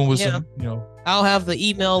soon with some, I'll have the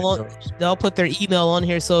email on. They'll put their email on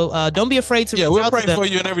here, so don't be afraid to. Yeah, reach we'll out pray to them. for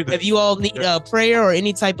you and everything. If you all need prayer or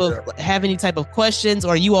any type of have any type of questions,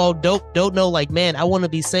 or you all don't know, like, man, I want to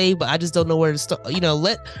be saved, but I just don't know where to start.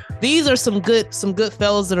 These are some good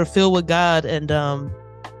fellows that are filled with God, and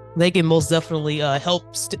they can most definitely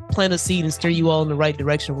help plant a seed and steer you all in the right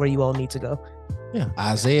direction where you all need to go. Yeah,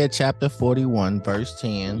 Isaiah chapter 41 verse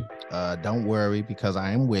 10. Don't worry, because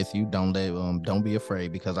I am with you. Don't be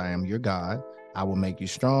afraid, because I am your God. I will make you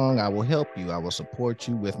strong. I will help you. I will support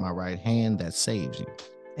you with my right hand that saves you.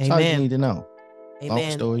 That's all you need to know. Amen.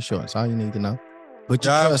 Long story short, that's all you need to know. But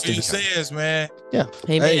you God trust he in says, man. Yeah.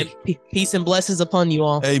 Amen. Peace and blessings upon you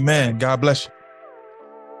all. Amen. God bless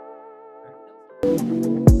you.